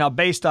return. Now,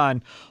 based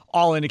on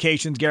all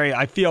indications, Gary,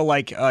 I feel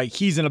like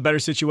he's in a better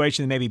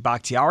situation than maybe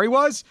Bakhtiari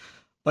was,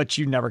 but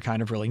you never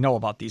kind of really know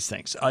about these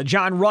things.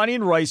 John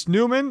Runyan, Royce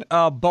Newman,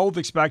 both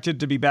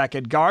expected to be back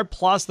at guard,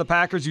 plus the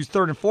Packers use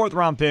 3rd and 4th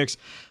round picks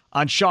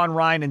on Sean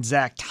Ryan and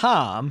Zach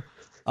Tom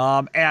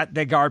at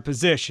the guard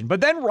position.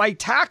 But then right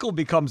tackle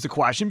becomes the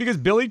question because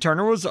Billy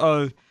Turner was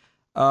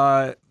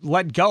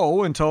let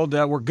go and told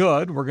we're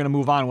good, we're going to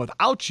move on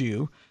without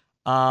you.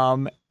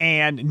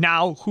 And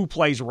now who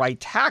plays right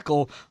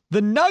tackle?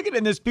 The nugget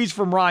in this piece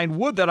from Ryan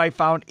Wood that I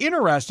found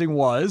interesting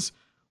was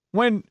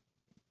when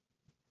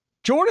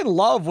Jordan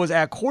Love was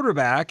at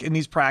quarterback in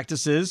these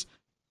practices,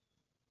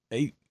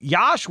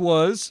 Yash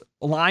was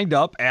lined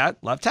up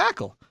at left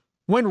tackle.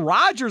 When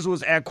Rodgers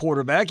was at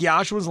quarterback,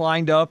 Yash was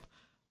lined up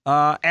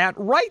at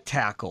right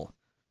tackle.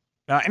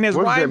 And as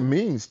what Ryan, does that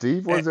mean,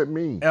 Steve? What does that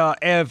mean?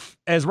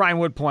 As Ryan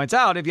Wood points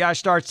out, if Yash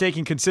starts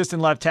taking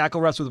consistent left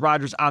tackle reps with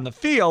Rodgers on the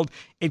field,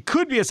 it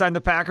could be a sign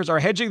the Packers are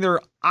hedging their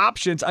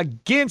options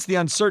against the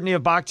uncertainty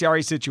of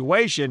Bakhtiari's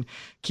situation.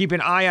 Keep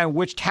an eye on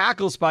which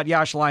tackle spot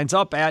Yash lines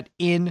up at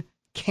in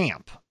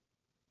camp.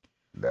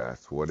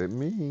 That's what it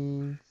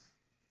means.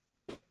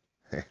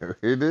 There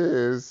it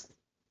is.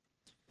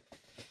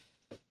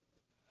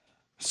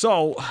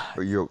 So,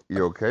 are you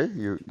okay?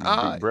 You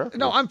deep breath?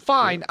 No, I'm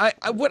fine.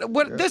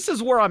 What this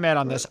is where I'm at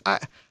on this.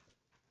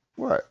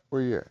 What?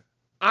 Where you at?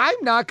 I'm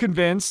not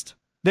convinced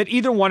that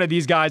either one of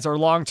these guys are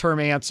long-term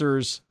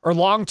answers or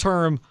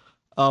long-term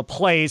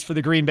plays for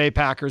the Green Bay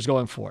Packers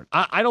going forward.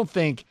 I don't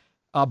think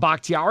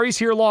Bakhtiari's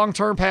here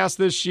long-term past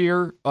this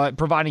year,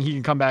 providing he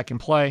can come back and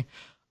play.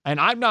 And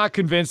I'm not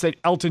convinced that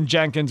Elton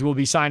Jenkins will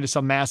be signed to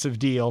some massive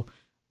deal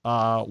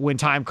when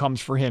time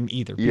comes for him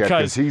either. Yeah,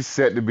 because he's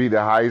set to be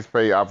the highest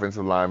paid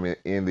offensive lineman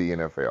in the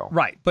NFL.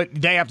 Right, but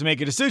they have to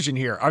make a decision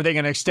here. Are they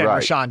going to extend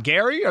Rashawn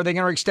Gary? Or are they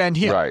going to extend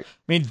him? Right. I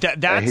mean,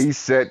 that's...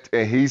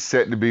 And he's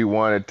set to be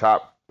one of the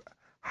top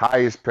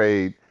highest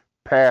paid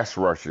pass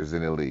rushers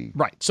in the league.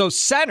 Right. So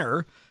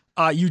center,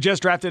 you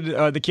just drafted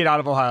the kid out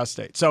of Ohio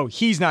State. So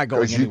he's not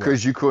going anywhere.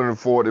 Because you couldn't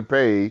afford to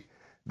pay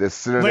the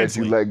center Linsley. that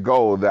you let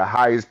go, the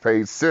highest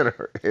paid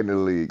center in the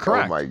league.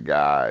 Correct. Oh, my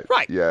God.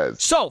 Right.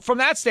 Yes. So from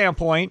that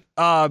standpoint,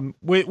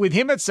 with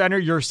him at center,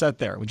 you're set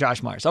there with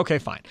Josh Myers. Okay,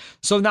 fine.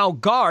 So now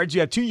guards, you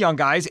have two young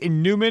guys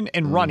in Newman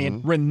and Runyan.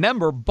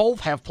 Remember,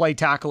 both have played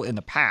tackle in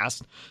the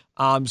past.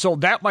 So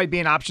that might be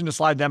an option to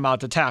slide them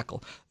out to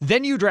tackle.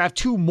 Then you draft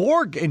two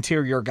more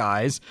interior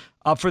guys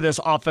for this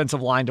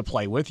offensive line to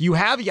play with. You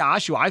have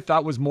Yash, who I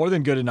thought was more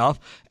than good enough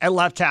at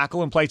left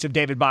tackle in place of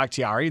David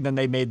Bakhtiari. Then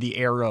they made the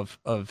error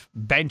of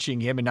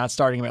benching him and not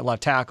starting him at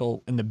left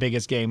tackle in the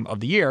biggest game of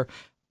the year.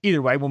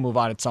 Either way, we'll move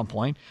on at some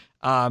point.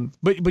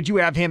 But you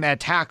have him at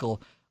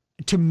tackle.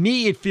 To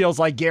me, it feels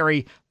like,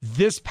 Gary,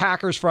 this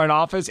Packers front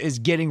office is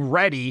getting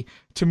ready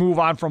to move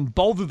on from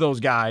both of those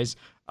guys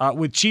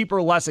with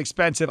cheaper, less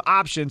expensive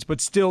options,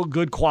 but still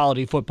good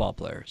quality football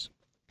players.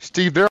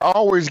 Steve, they're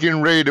always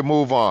getting ready to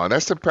move on.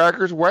 That's the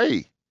Packers'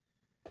 way.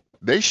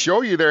 They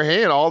show you their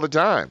hand all the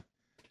time.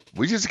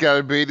 We just got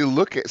to be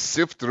able to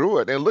sift through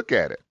it and look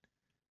at it.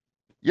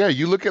 Yeah,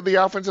 you look at the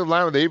offensive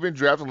line. They've been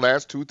drafted the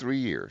last 2-3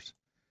 years.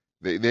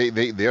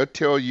 They'll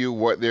tell you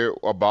what they're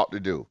about to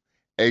do.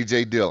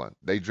 A.J. Dillon,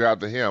 they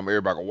drafted him.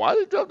 Everybody go, why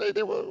did they draft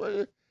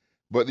A.J.?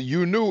 But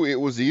you knew it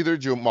was either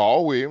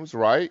Jamal Williams,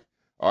 right,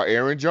 or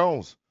Aaron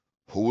Jones.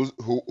 Who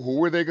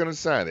were they going to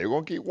sign? They were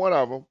going to keep one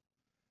of them,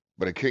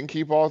 but they couldn't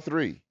keep all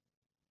three.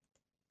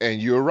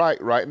 And you're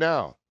right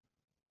now.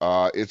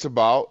 It's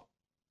about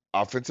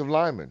offensive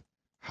linemen.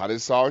 How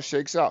this all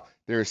shakes out.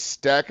 They're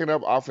stacking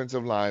up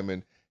offensive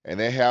linemen, and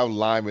they have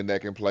linemen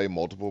that can play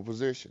multiple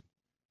positions.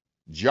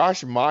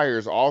 Josh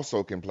Myers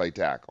also can play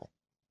tackle,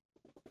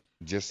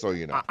 just so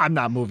you know. I'm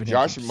not moving him.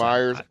 Josh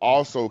Myers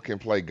also can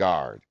play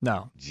guard.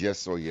 No.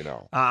 Just so you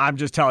know. I'm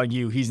just telling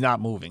you, he's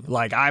not moving.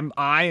 Like, I'm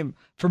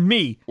for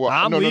me,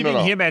 I'm leaving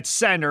him at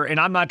center, and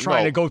I'm not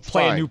trying to go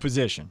play a new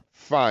position.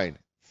 Fine.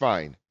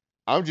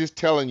 I'm just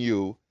telling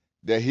you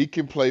that he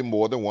can play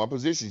more than one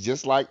position,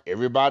 just like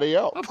everybody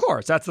else. Of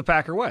course, that's the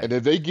Packer way. And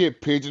if they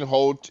get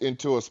pigeonholed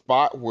into a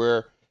spot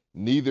where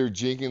neither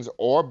Jenkins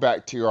or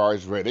Bakhtiari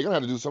is ready, they're going to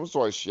have to do some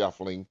sort of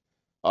shuffling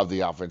of the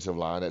offensive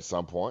line at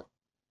some point.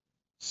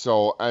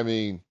 So, I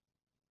mean,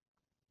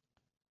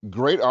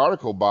 great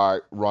article by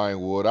Ryan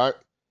Wood. I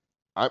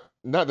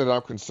not that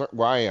I'm concerned.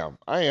 Well,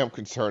 I am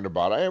concerned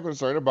about it. I am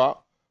concerned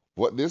about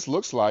what this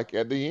looks like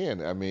at the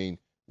end. I mean,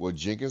 will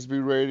Jenkins be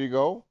ready to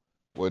go?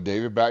 Will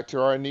David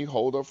Bakhtiari need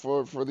hold up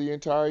for the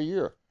entire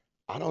year?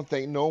 I don't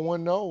think no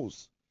one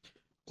knows.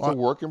 It's a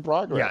work in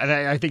progress. Yeah, and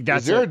I think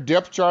that's. Is there a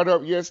depth chart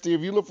up yet,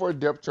 Steve? You look for a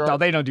depth chart? No,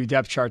 they don't do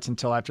depth charts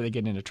until after they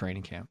get into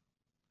training camp.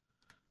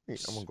 I'm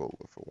going to go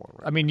look for one.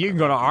 I mean, you can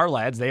go to our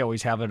lads. They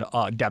always have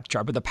a depth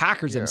chart. But the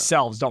Packers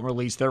themselves don't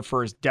release their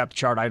first depth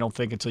chart, I don't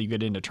think, until you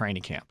get into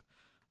training camp.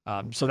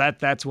 So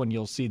that's when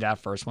you'll see that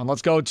first one.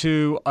 Let's go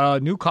to a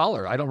new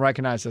caller. I don't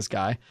recognize this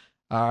guy.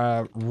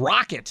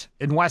 Rocket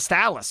in West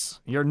Allis.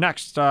 You're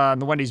next on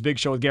the Wendy's Big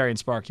Show with Gary and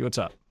Sparky. What's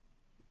up?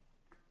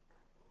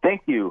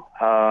 Thank you.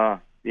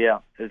 Yeah,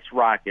 it's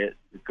Rocket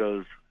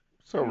because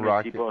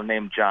people are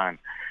named John.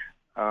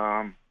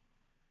 The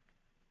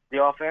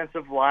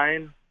offensive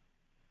line,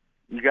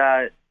 you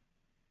got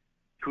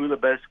two of the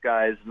best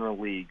guys in the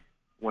league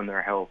when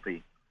they're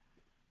healthy.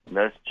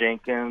 That's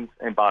Jenkins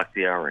and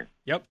Bakhtiari.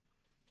 Yep.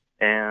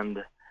 And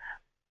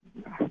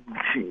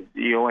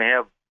you only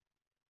have,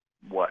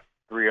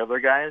 three other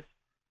guys?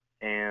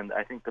 And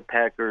I think the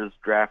Packers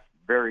draft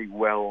very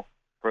well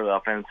for the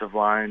offensive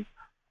line.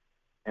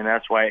 And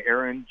that's why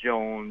Aaron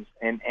Jones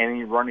and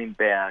any running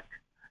back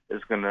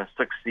is going to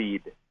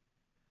succeed.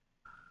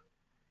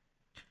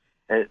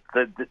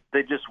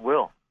 They just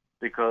will,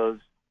 because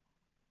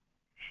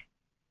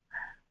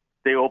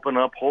they open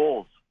up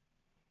holes.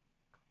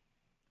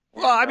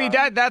 Well, I mean,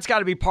 that's got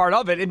to be part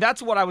of it. And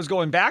that's what I was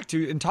going back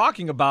to and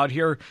talking about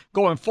here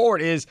going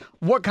forward is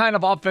what kind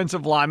of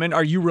offensive lineman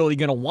are you really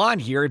going to want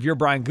here if you're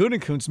Brian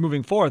Gutekunst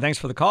moving forward? Thanks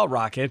for the call,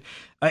 Rocket.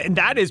 And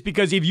that is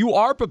because if you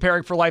are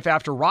preparing for life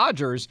after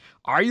Rodgers,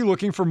 are you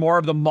looking for more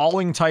of the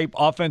mauling type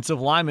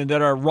offensive linemen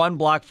that are run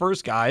block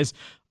first guys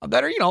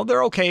that are,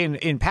 they're okay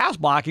in pass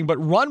blocking, but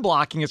run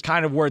blocking is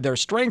kind of where their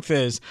strength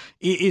is.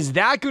 Is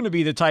that going to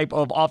be the type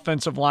of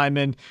offensive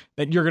lineman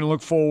that you're going to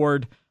look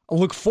for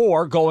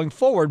going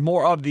forward,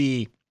 more of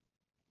the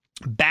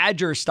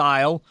Badger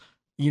style,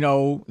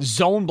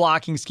 zone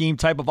blocking scheme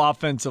type of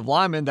offensive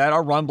linemen that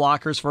are run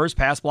blockers first,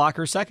 pass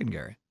blockers second,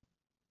 Gary?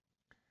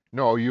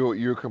 No,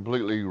 you're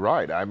completely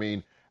right. I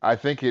mean, I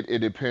think it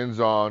depends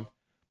on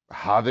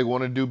how they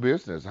want to do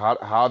business.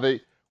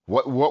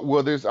 What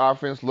will this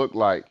offense look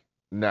like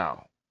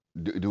now?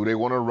 Do they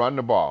want to run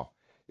the ball?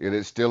 Is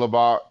it still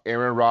about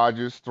Aaron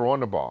Rodgers throwing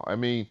the ball? I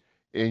mean,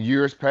 in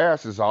years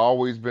past, it's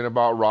always been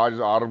about Rodgers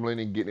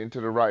audibling and getting into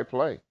the right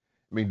play.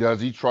 I mean, does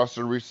he trust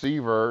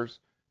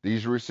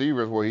these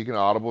receivers where he can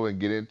audible and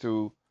get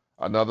into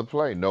another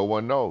play? No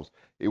one knows.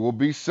 It will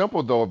be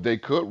simple, though, if they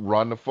could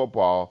run the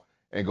football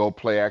and go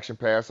play action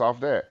pass off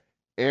that.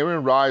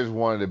 Aaron Rodgers is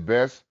one of the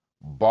best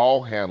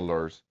ball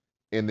handlers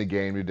in the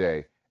game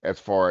today as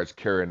far as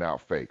carrying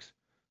out fakes.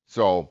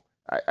 So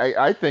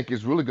I think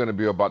it's really going to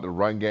be about the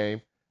run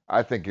game.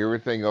 I think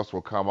everything else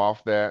will come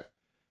off that.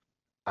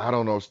 I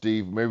don't know,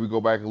 Steve. Maybe we go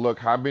back and look.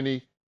 How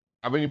many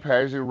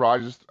passes did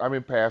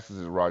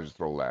Rodgers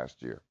throw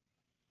last year?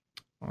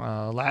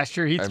 Last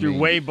year he threw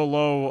way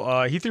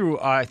below. He threw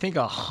I think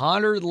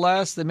 100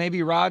 less than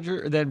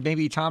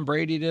maybe Tom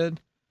Brady did.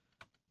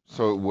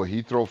 So will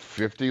he throw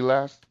 50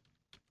 less?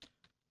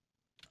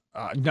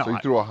 No. So he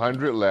threw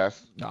 100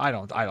 less. No, I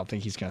don't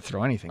think he's going to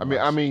throw anything.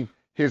 I mean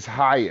his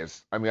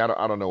highest. I mean,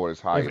 I don't know what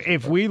his highest.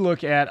 If we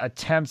look at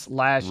attempts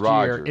last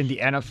year in the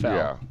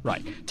NFL,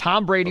 right?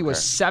 Tom Brady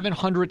was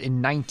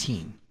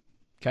 719.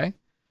 Okay,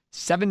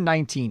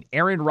 719.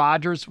 Aaron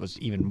Rodgers was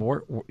even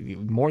more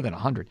than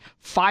 100.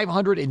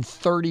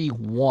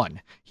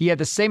 531. He had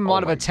the same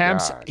amount of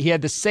attempts. God. He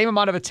had the same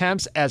amount of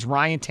attempts as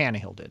Ryan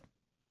Tannehill did.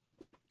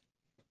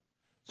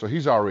 So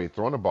he's already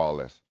thrown the ball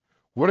less.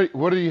 What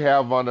do you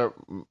have under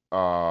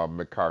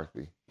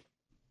McCarthy?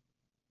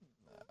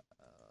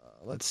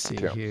 Let's see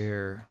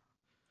here.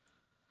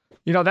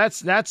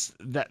 That's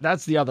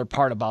the other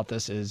part about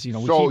this is, we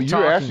so keep you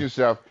talking. ask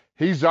yourself,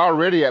 he's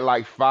already at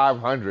like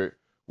 500.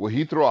 Will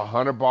he throw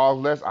 100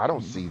 balls less? I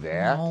don't see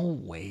that. No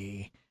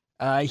way.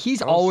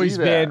 He's always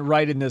been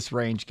right in this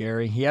range,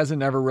 Gary. He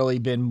hasn't ever really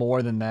been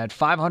more than that.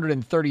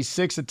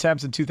 536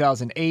 attempts in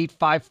 2008,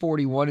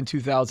 541 in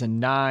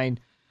 2009.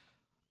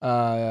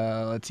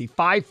 Let's see,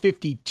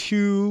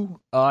 552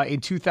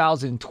 in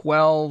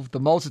 2012. The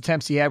most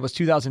attempts he had was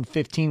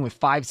 2015 with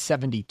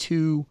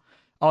 572.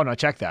 Oh, no,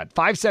 check that.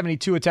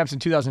 572 attempts in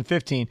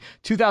 2015.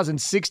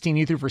 2016,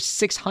 he threw for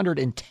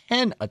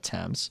 610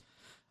 attempts.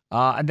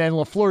 And then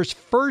LaFleur's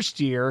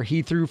first year,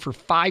 he threw for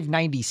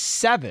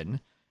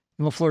 597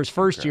 in LaFleur's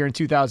first year in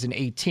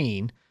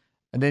 2018.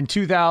 And then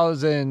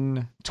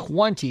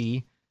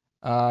 2020,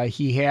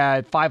 he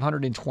had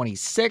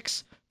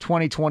 526.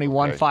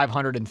 2021,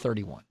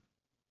 531.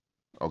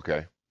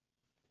 Okay.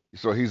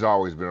 So he's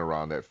always been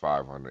around that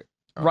 500.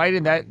 Right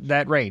in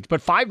that range.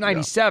 But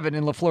 597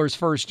 in LaFleur's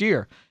first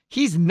year.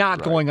 He's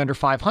not going under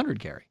 500,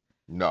 Gary.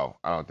 No,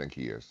 I don't think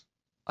he is.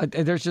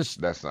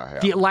 That's not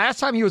happening. The last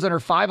time he was under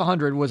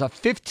 500 was a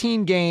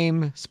 15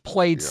 games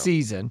played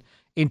season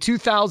in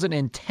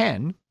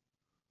 2010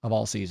 of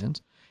all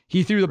seasons.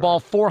 He threw the ball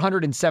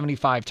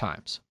 475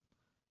 times.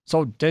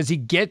 So does he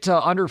get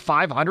to under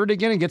 500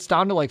 again and gets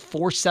down to like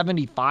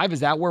 475? Is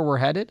that where we're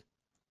headed?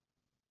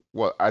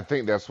 Well, I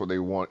think that's what they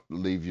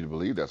leave you to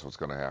believe that's what's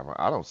going to happen.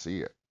 I don't see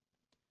it.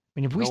 I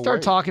mean, if we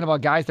start talking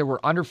about guys that were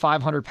under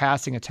 500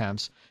 passing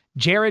attempts,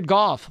 Jared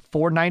Goff,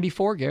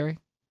 494, Gary.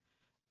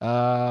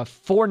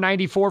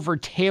 494 for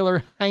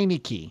Taylor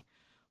Heineke.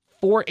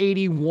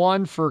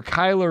 481 for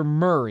Kyler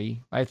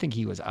Murray. I think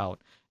he was out.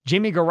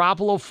 Jimmy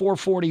Garoppolo,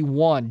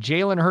 441.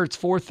 Jalen Hurts,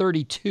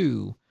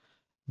 432.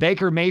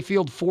 Baker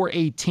Mayfield,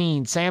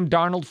 418. Sam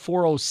Darnold,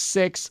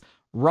 406.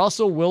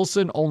 Russell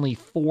Wilson, only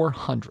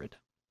 400.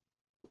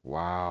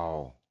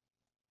 Wow.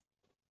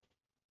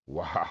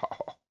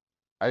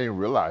 I didn't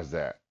realize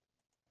that.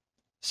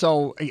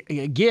 So,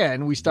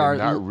 again, we start...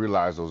 Did not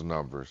realize those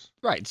numbers.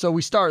 Right. So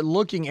we start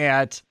looking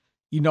at,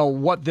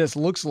 what this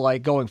looks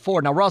like going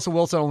forward. Now, Russell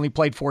Wilson only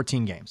played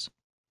 14 games.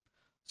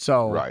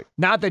 So,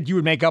 not that you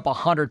would make up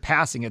 100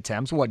 passing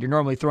attempts. You're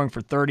normally throwing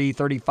for 30,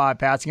 35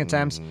 passing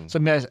attempts. So,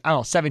 I don't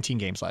know, 17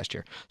 games last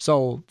year.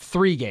 So,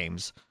 3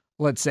 games,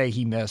 let's say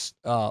he missed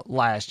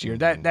last year.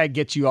 That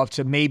gets you up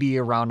to maybe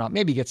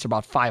gets to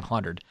about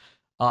 500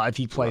 if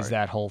he plays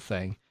that whole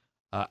thing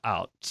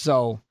out.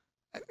 So,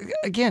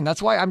 again,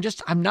 that's why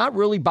I'm not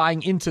really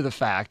buying into the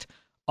fact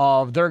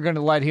of they're going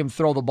to let him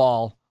throw the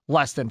ball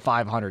less than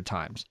 500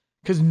 times.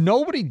 Because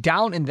nobody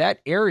down in that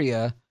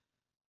area...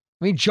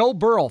 I mean, Joe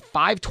Burrow,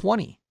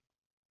 520.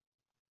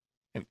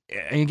 And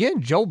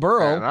again, Joe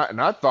Burrow... And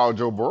I thought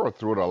Joe Burrow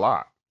threw it a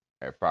lot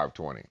at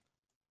 520.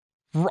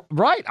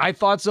 Right. I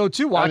thought so,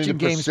 too, watching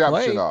games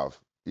played.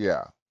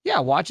 Yeah,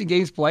 watching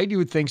games played, you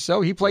would think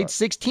so. He played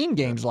 16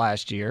 games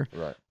last year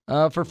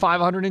for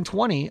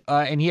 520,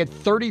 and he had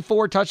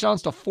 34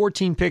 touchdowns to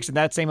 14 picks in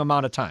that same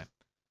amount of time.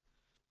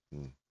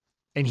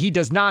 And he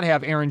does not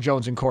have Aaron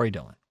Jones and Corey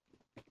Dillon.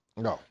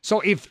 No. So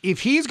if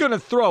he's going to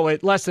throw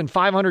it less than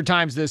 500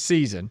 times this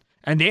season,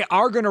 and they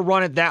are going to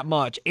run it that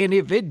much, and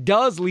if it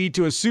does lead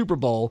to a Super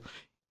Bowl,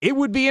 it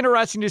would be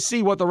interesting to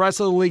see what the rest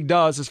of the league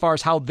does as far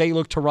as how they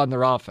look to run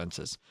their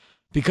offenses.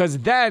 Because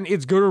then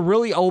it's going to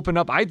really open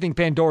up, I think,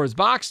 Pandora's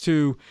box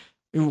to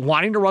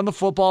wanting to run the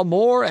football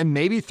more and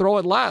maybe throw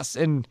it less.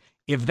 And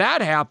if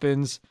that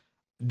happens,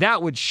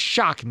 that would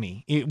shock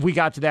me if we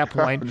got to that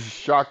point.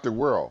 Shock the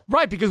world.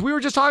 Right, because we were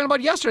just talking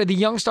about yesterday, the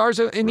young stars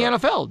in the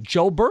NFL.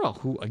 Joe Burrow,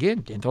 who, again,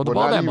 didn't throw the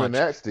ball that much. Not even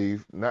that,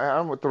 Steve.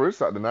 I'm going to throw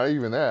this out there. Not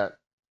even that.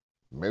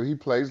 Maybe he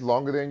plays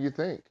longer than you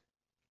think.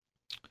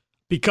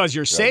 Because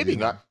you're saving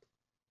him.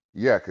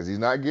 Yeah, because he's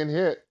not getting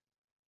hit.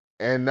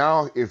 And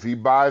now, if he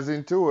buys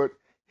into it,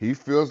 he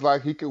feels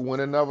like he could win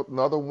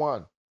another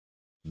one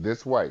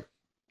this way.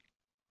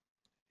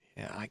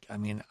 Yeah, I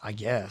mean, I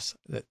guess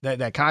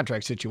that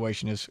contract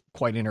situation is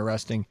quite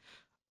interesting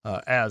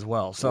as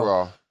well.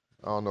 So,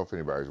 I don't know if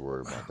anybody's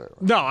worried about that.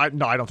 Right?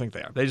 No, I don't think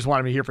they are. They just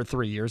want him to here for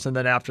 3 years, and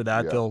then after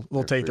that, they'll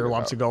take their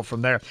lumps and go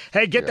from there.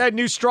 Hey, get that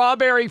new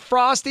strawberry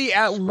frosty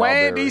at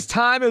Wendy's.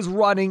 Time is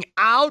running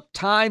out.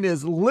 Time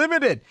is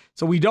limited,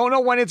 so we don't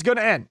know when it's going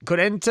to end. Could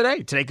end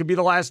today. Today could be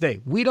the last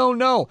day. We don't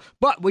know,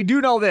 but we do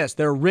know this: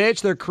 they're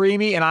rich, they're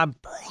creamy, and I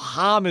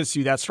promise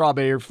you that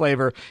strawberry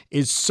flavor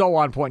is so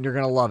on point. You're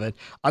going to love it.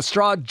 A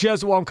straw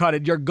just won't cut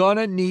it. You're going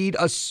to need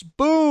a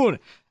spoon.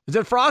 Is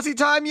it Frosty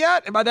time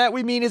yet? And by that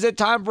we mean, is it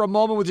time for a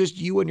moment with just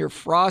you and your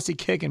Frosty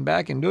kicking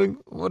back and doing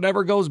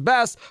whatever goes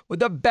best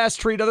with the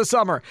best treat of the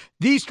summer?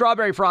 These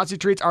strawberry Frosty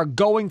treats are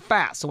going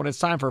fast. So when it's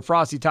time for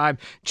Frosty time,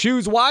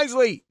 choose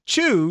wisely.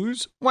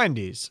 Choose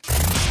Wendy's.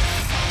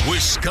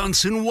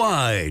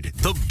 Wisconsin-wide,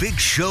 the Big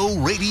Show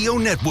Radio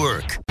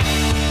Network.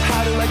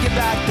 How do I get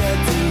back there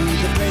to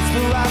the place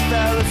where I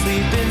fell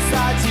asleep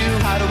inside you?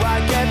 How do I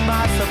get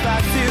myself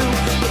back to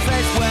the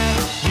place where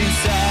you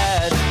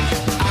said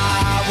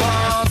I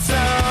want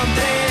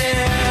something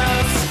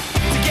else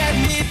to get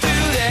me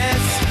through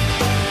this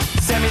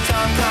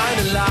semi-time kind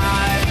of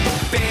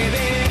life,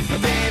 baby,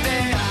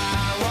 baby,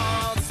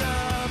 I want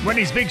something.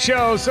 Wendy's Big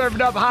Show, served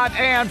up hot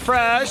and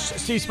fresh.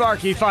 Steve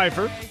Sparky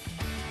Pfeiffer,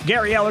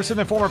 Gary Ellerson,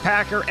 the former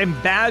Packer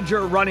and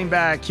Badger running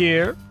back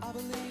here.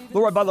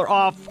 Leroy Butler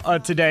off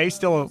today,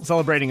 still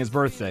celebrating his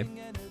birthday.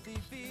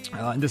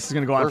 And this is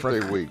going to go on for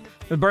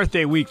the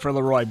birthday week for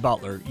Leroy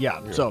Butler. Yeah.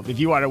 So if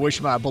you want to wish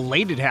him a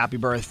belated happy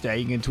birthday,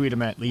 you can tweet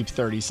him at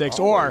Leap36.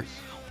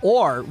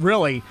 Or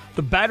really,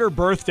 the better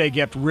birthday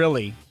gift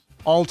really,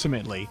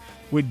 ultimately,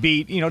 would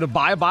be, to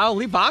buy a bottle of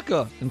Leap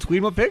vodka and tweet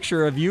him a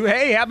picture of you.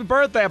 Hey, happy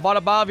birthday, I bought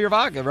a bottle of your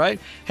vodka, right?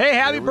 Hey,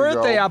 happy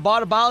birthday, I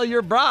bought a bottle of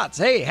your brats.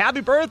 Hey,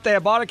 happy birthday, I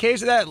bought a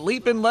case of that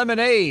Leapin'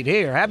 lemonade.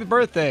 Here, happy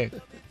birthday.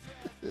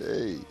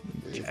 Hey.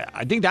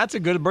 I think that's a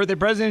good birthday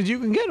present as you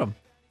can get him.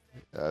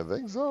 I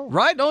think so.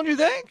 Right? Don't you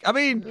think? I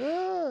mean,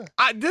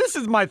 this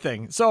is my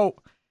thing. So,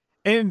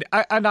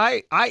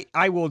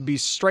 I will be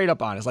straight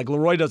up honest. Like,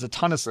 Leroy does a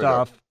ton of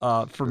stuff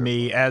for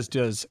me, as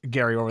does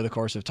Gary over the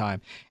course of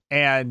time.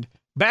 And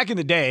back in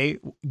the day,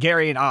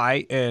 Gary and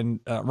I and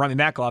Ronnie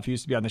Mackloff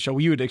used to be on the show.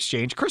 We would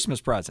exchange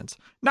Christmas presents.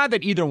 Not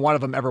that either one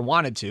of them ever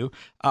wanted to,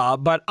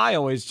 but I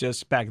always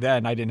just, back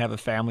then, I didn't have a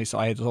family, so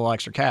I had a little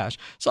extra cash.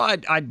 So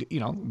I'd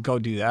go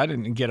do that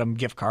and get them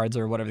gift cards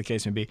or whatever the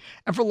case may be.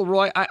 And for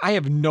Leroy, I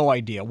have no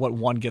idea what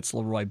one gets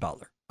Leroy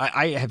Butler.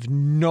 I have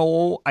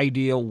no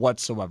idea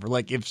whatsoever.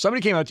 Like, if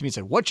somebody came up to me and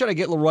said, what should I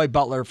get Leroy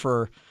Butler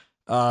for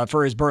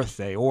his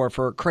birthday or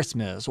for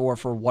Christmas or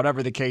for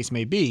whatever the case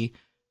may be,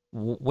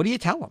 what do you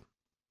tell him?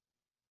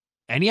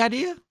 Any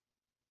idea?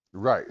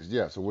 Right.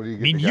 Yeah. So what do you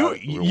get? I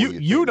mean,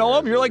 you know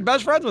him. You're like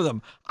best friends with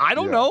him. I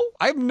don't know.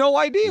 I have no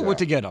idea what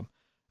to get him.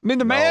 I mean,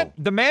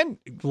 the man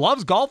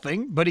loves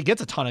golfing, but he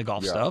gets a ton of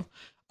golf stuff.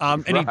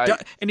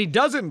 And he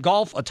doesn't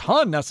golf a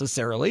ton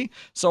necessarily.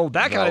 So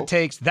that kind of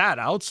takes that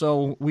out.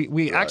 So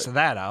we X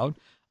that out.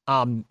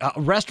 A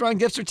restaurant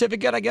gift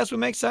certificate, I guess, would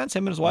make sense.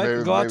 Him and his wife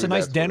could go out to a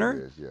nice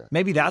dinner.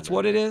 Maybe that's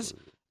what it is.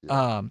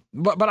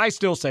 But I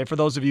still say, for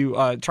those of you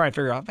trying to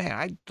figure out, man,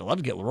 I'd love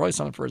to get Leroy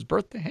something for his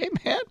birthday. Hey,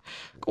 man,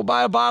 go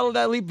buy a bottle of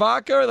that Leap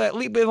vodka or that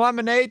Leap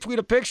lemonade, tweet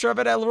a picture of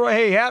it at Leroy.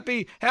 Hey,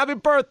 happy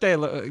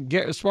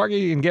birthday.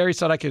 Sparky and Gary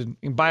said I could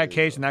buy a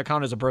case and that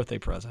count as a birthday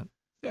present.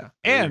 Yeah.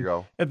 And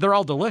they're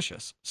all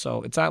delicious.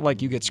 So it's not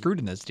like you get screwed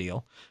in this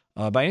deal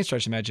by any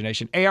stretch of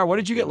imagination. AR, what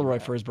did you get Leroy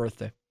for his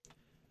birthday?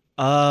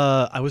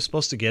 I was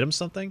supposed to get him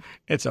something.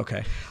 It's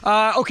okay.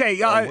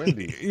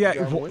 Wendy's.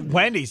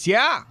 Wendy's.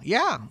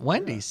 Yeah.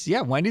 Wendy's.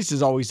 Yeah, Wendy's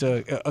is always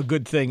a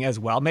good thing as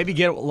well. Maybe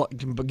get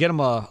him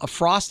a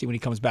Frosty when he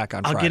comes back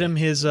on Friday. I'll get him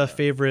his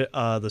favorite,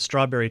 the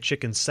strawberry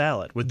chicken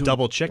salad with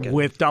double chicken.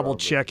 With double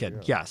chicken,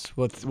 yes,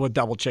 with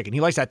double chicken. He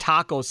likes that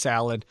taco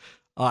salad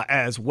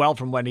as well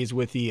from Wendy's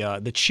with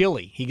the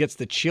chili. He gets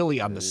the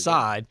chili on the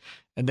side,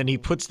 and then he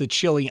puts the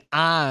chili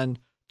on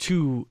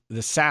to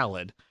the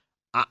salad.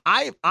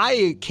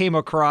 I came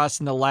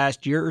across in the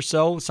last year or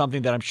so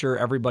something that I'm sure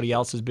everybody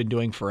else has been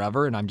doing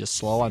forever, and I'm just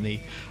slow on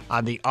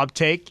the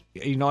uptake,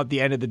 at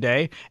the end of the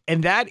day,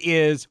 and that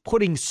is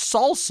putting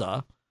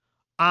salsa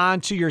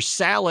onto your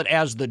salad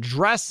as the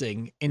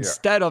dressing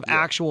instead of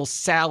actual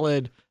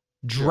salad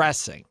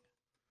dressing.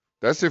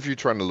 That's if you're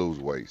trying to lose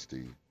weight,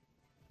 Steve.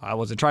 I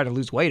wasn't trying to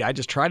lose weight. I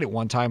just tried it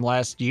one time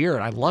last year,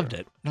 and I loved it.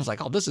 And I was like,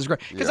 oh, this is great.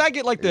 Because I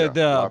get like the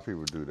a lot of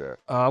people do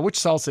that. Which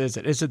salsa is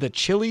it? Is it the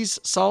Chili's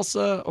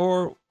salsa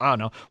or, I don't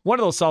know, one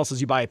of those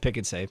salsas you buy at Pick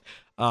and Save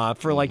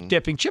for like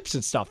dipping chips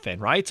and stuff in,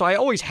 right? So I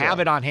always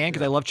have it on hand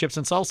because I love chips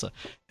and salsa.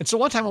 And so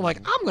one time I'm like,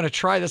 I'm going to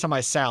try this on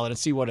my salad and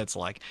see what it's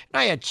like. And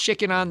I had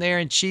chicken on there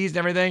and cheese and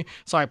everything.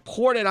 So I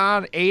poured it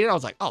on, ate it. I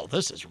was like, oh,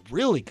 this is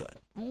really good.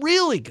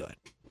 Really good.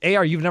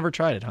 AR, you've never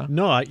tried it, huh?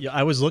 No,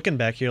 I was looking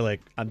back here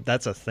like,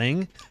 that's a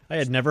thing? I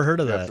had never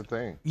heard of that. That's a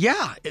thing.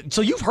 Yeah.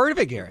 So you've heard of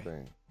it, Gary?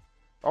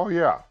 Oh,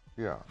 yeah.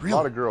 Really? A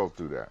lot of girls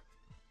do that.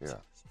 Yeah.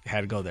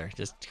 Had to go there.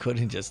 Just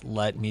couldn't just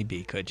let me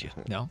be, could you?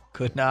 No,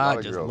 could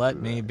not just let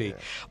me be.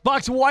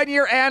 Bucks 1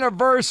 year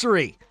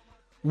anniversary.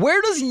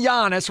 Where does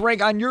Giannis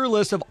rank on your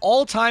list of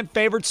all-time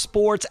favorite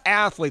sports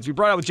athletes? We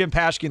brought out with Jim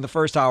Paschke in the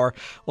first hour.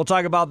 We'll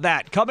talk about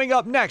that coming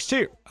up next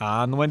here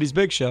on the Wendy's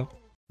Big Show.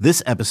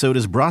 This episode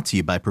is brought to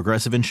you by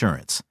Progressive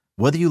Insurance.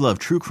 Whether you love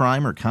true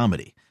crime or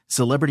comedy,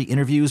 celebrity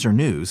interviews or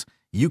news,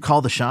 you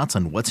call the shots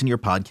on what's in your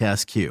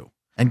podcast queue.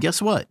 And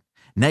guess what?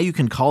 Now you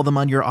can call them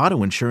on your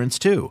auto insurance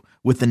too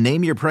with the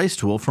Name Your Price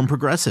tool from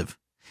Progressive.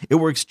 It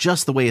works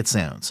just the way it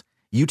sounds.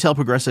 You tell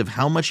Progressive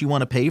how much you want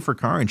to pay for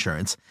car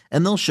insurance,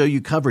 and they'll show you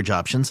coverage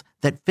options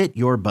that fit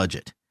your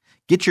budget.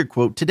 Get your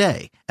quote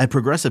today at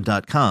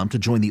Progressive.com to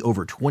join the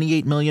over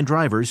 28 million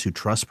drivers who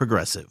trust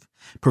Progressive.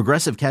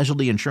 Progressive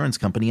Casualty Insurance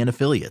Company and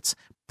Affiliates.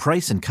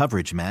 Price and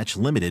coverage match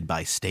limited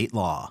by state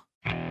law.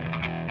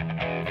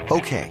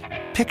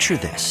 Okay, picture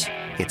this.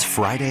 It's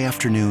Friday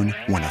afternoon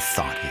when a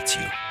thought hits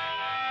you.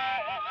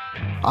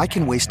 I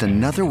can waste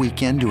another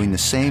weekend doing the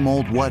same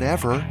old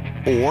whatever,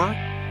 or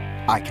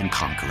I can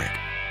conquer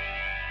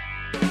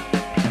it.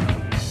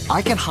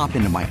 I can hop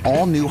into my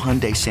all-new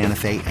Hyundai Santa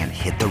Fe and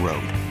hit the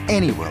road.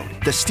 Any road.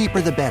 The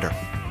steeper the better.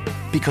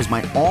 Because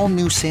my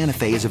all-new Santa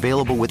Fe is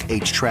available with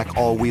H-Track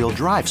all-wheel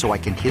drive, so I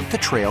can hit the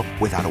trail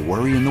without a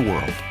worry in the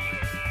world.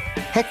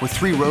 Heck, with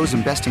 3 rows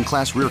and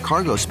best-in-class rear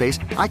cargo space,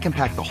 I can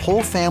pack the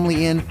whole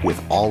family in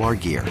with all our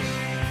gear.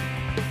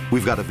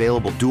 We've got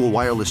available dual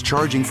wireless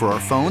charging for our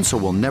phones, so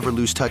we'll never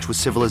lose touch with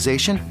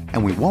civilization,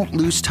 and we won't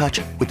lose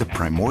touch with the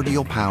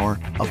primordial power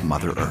of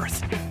Mother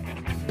Earth.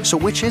 So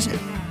which is it?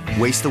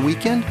 Waste the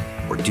weekend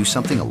or do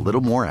something a little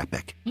more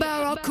epic?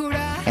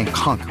 And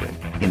conquer it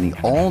in the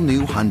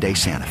all-new Hyundai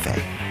Santa Fe.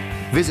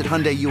 Visit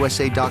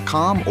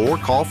HyundaiUSA.com or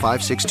call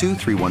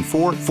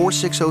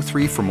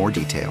 562-314-4603 for more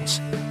details.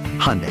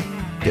 Hyundai,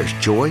 there's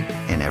joy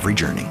in every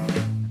journey.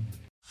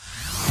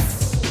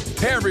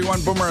 Hey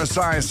everyone, Boomer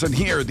Esiason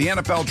here. The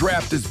NFL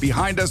Draft is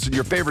behind us and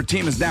your favorite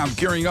team is now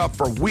gearing up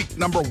for week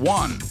number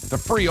 1. The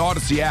free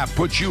Odyssey app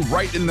puts you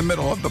right in the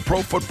middle of the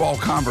pro football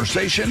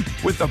conversation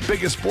with the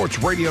biggest sports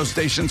radio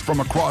stations from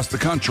across the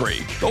country.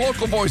 The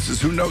local voices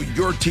who know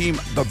your team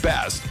the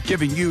best,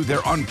 giving you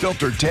their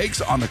unfiltered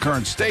takes on the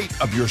current state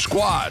of your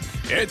squad.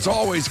 It's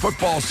always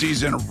football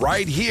season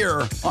right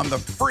here on the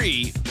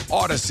free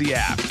Odyssey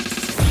app.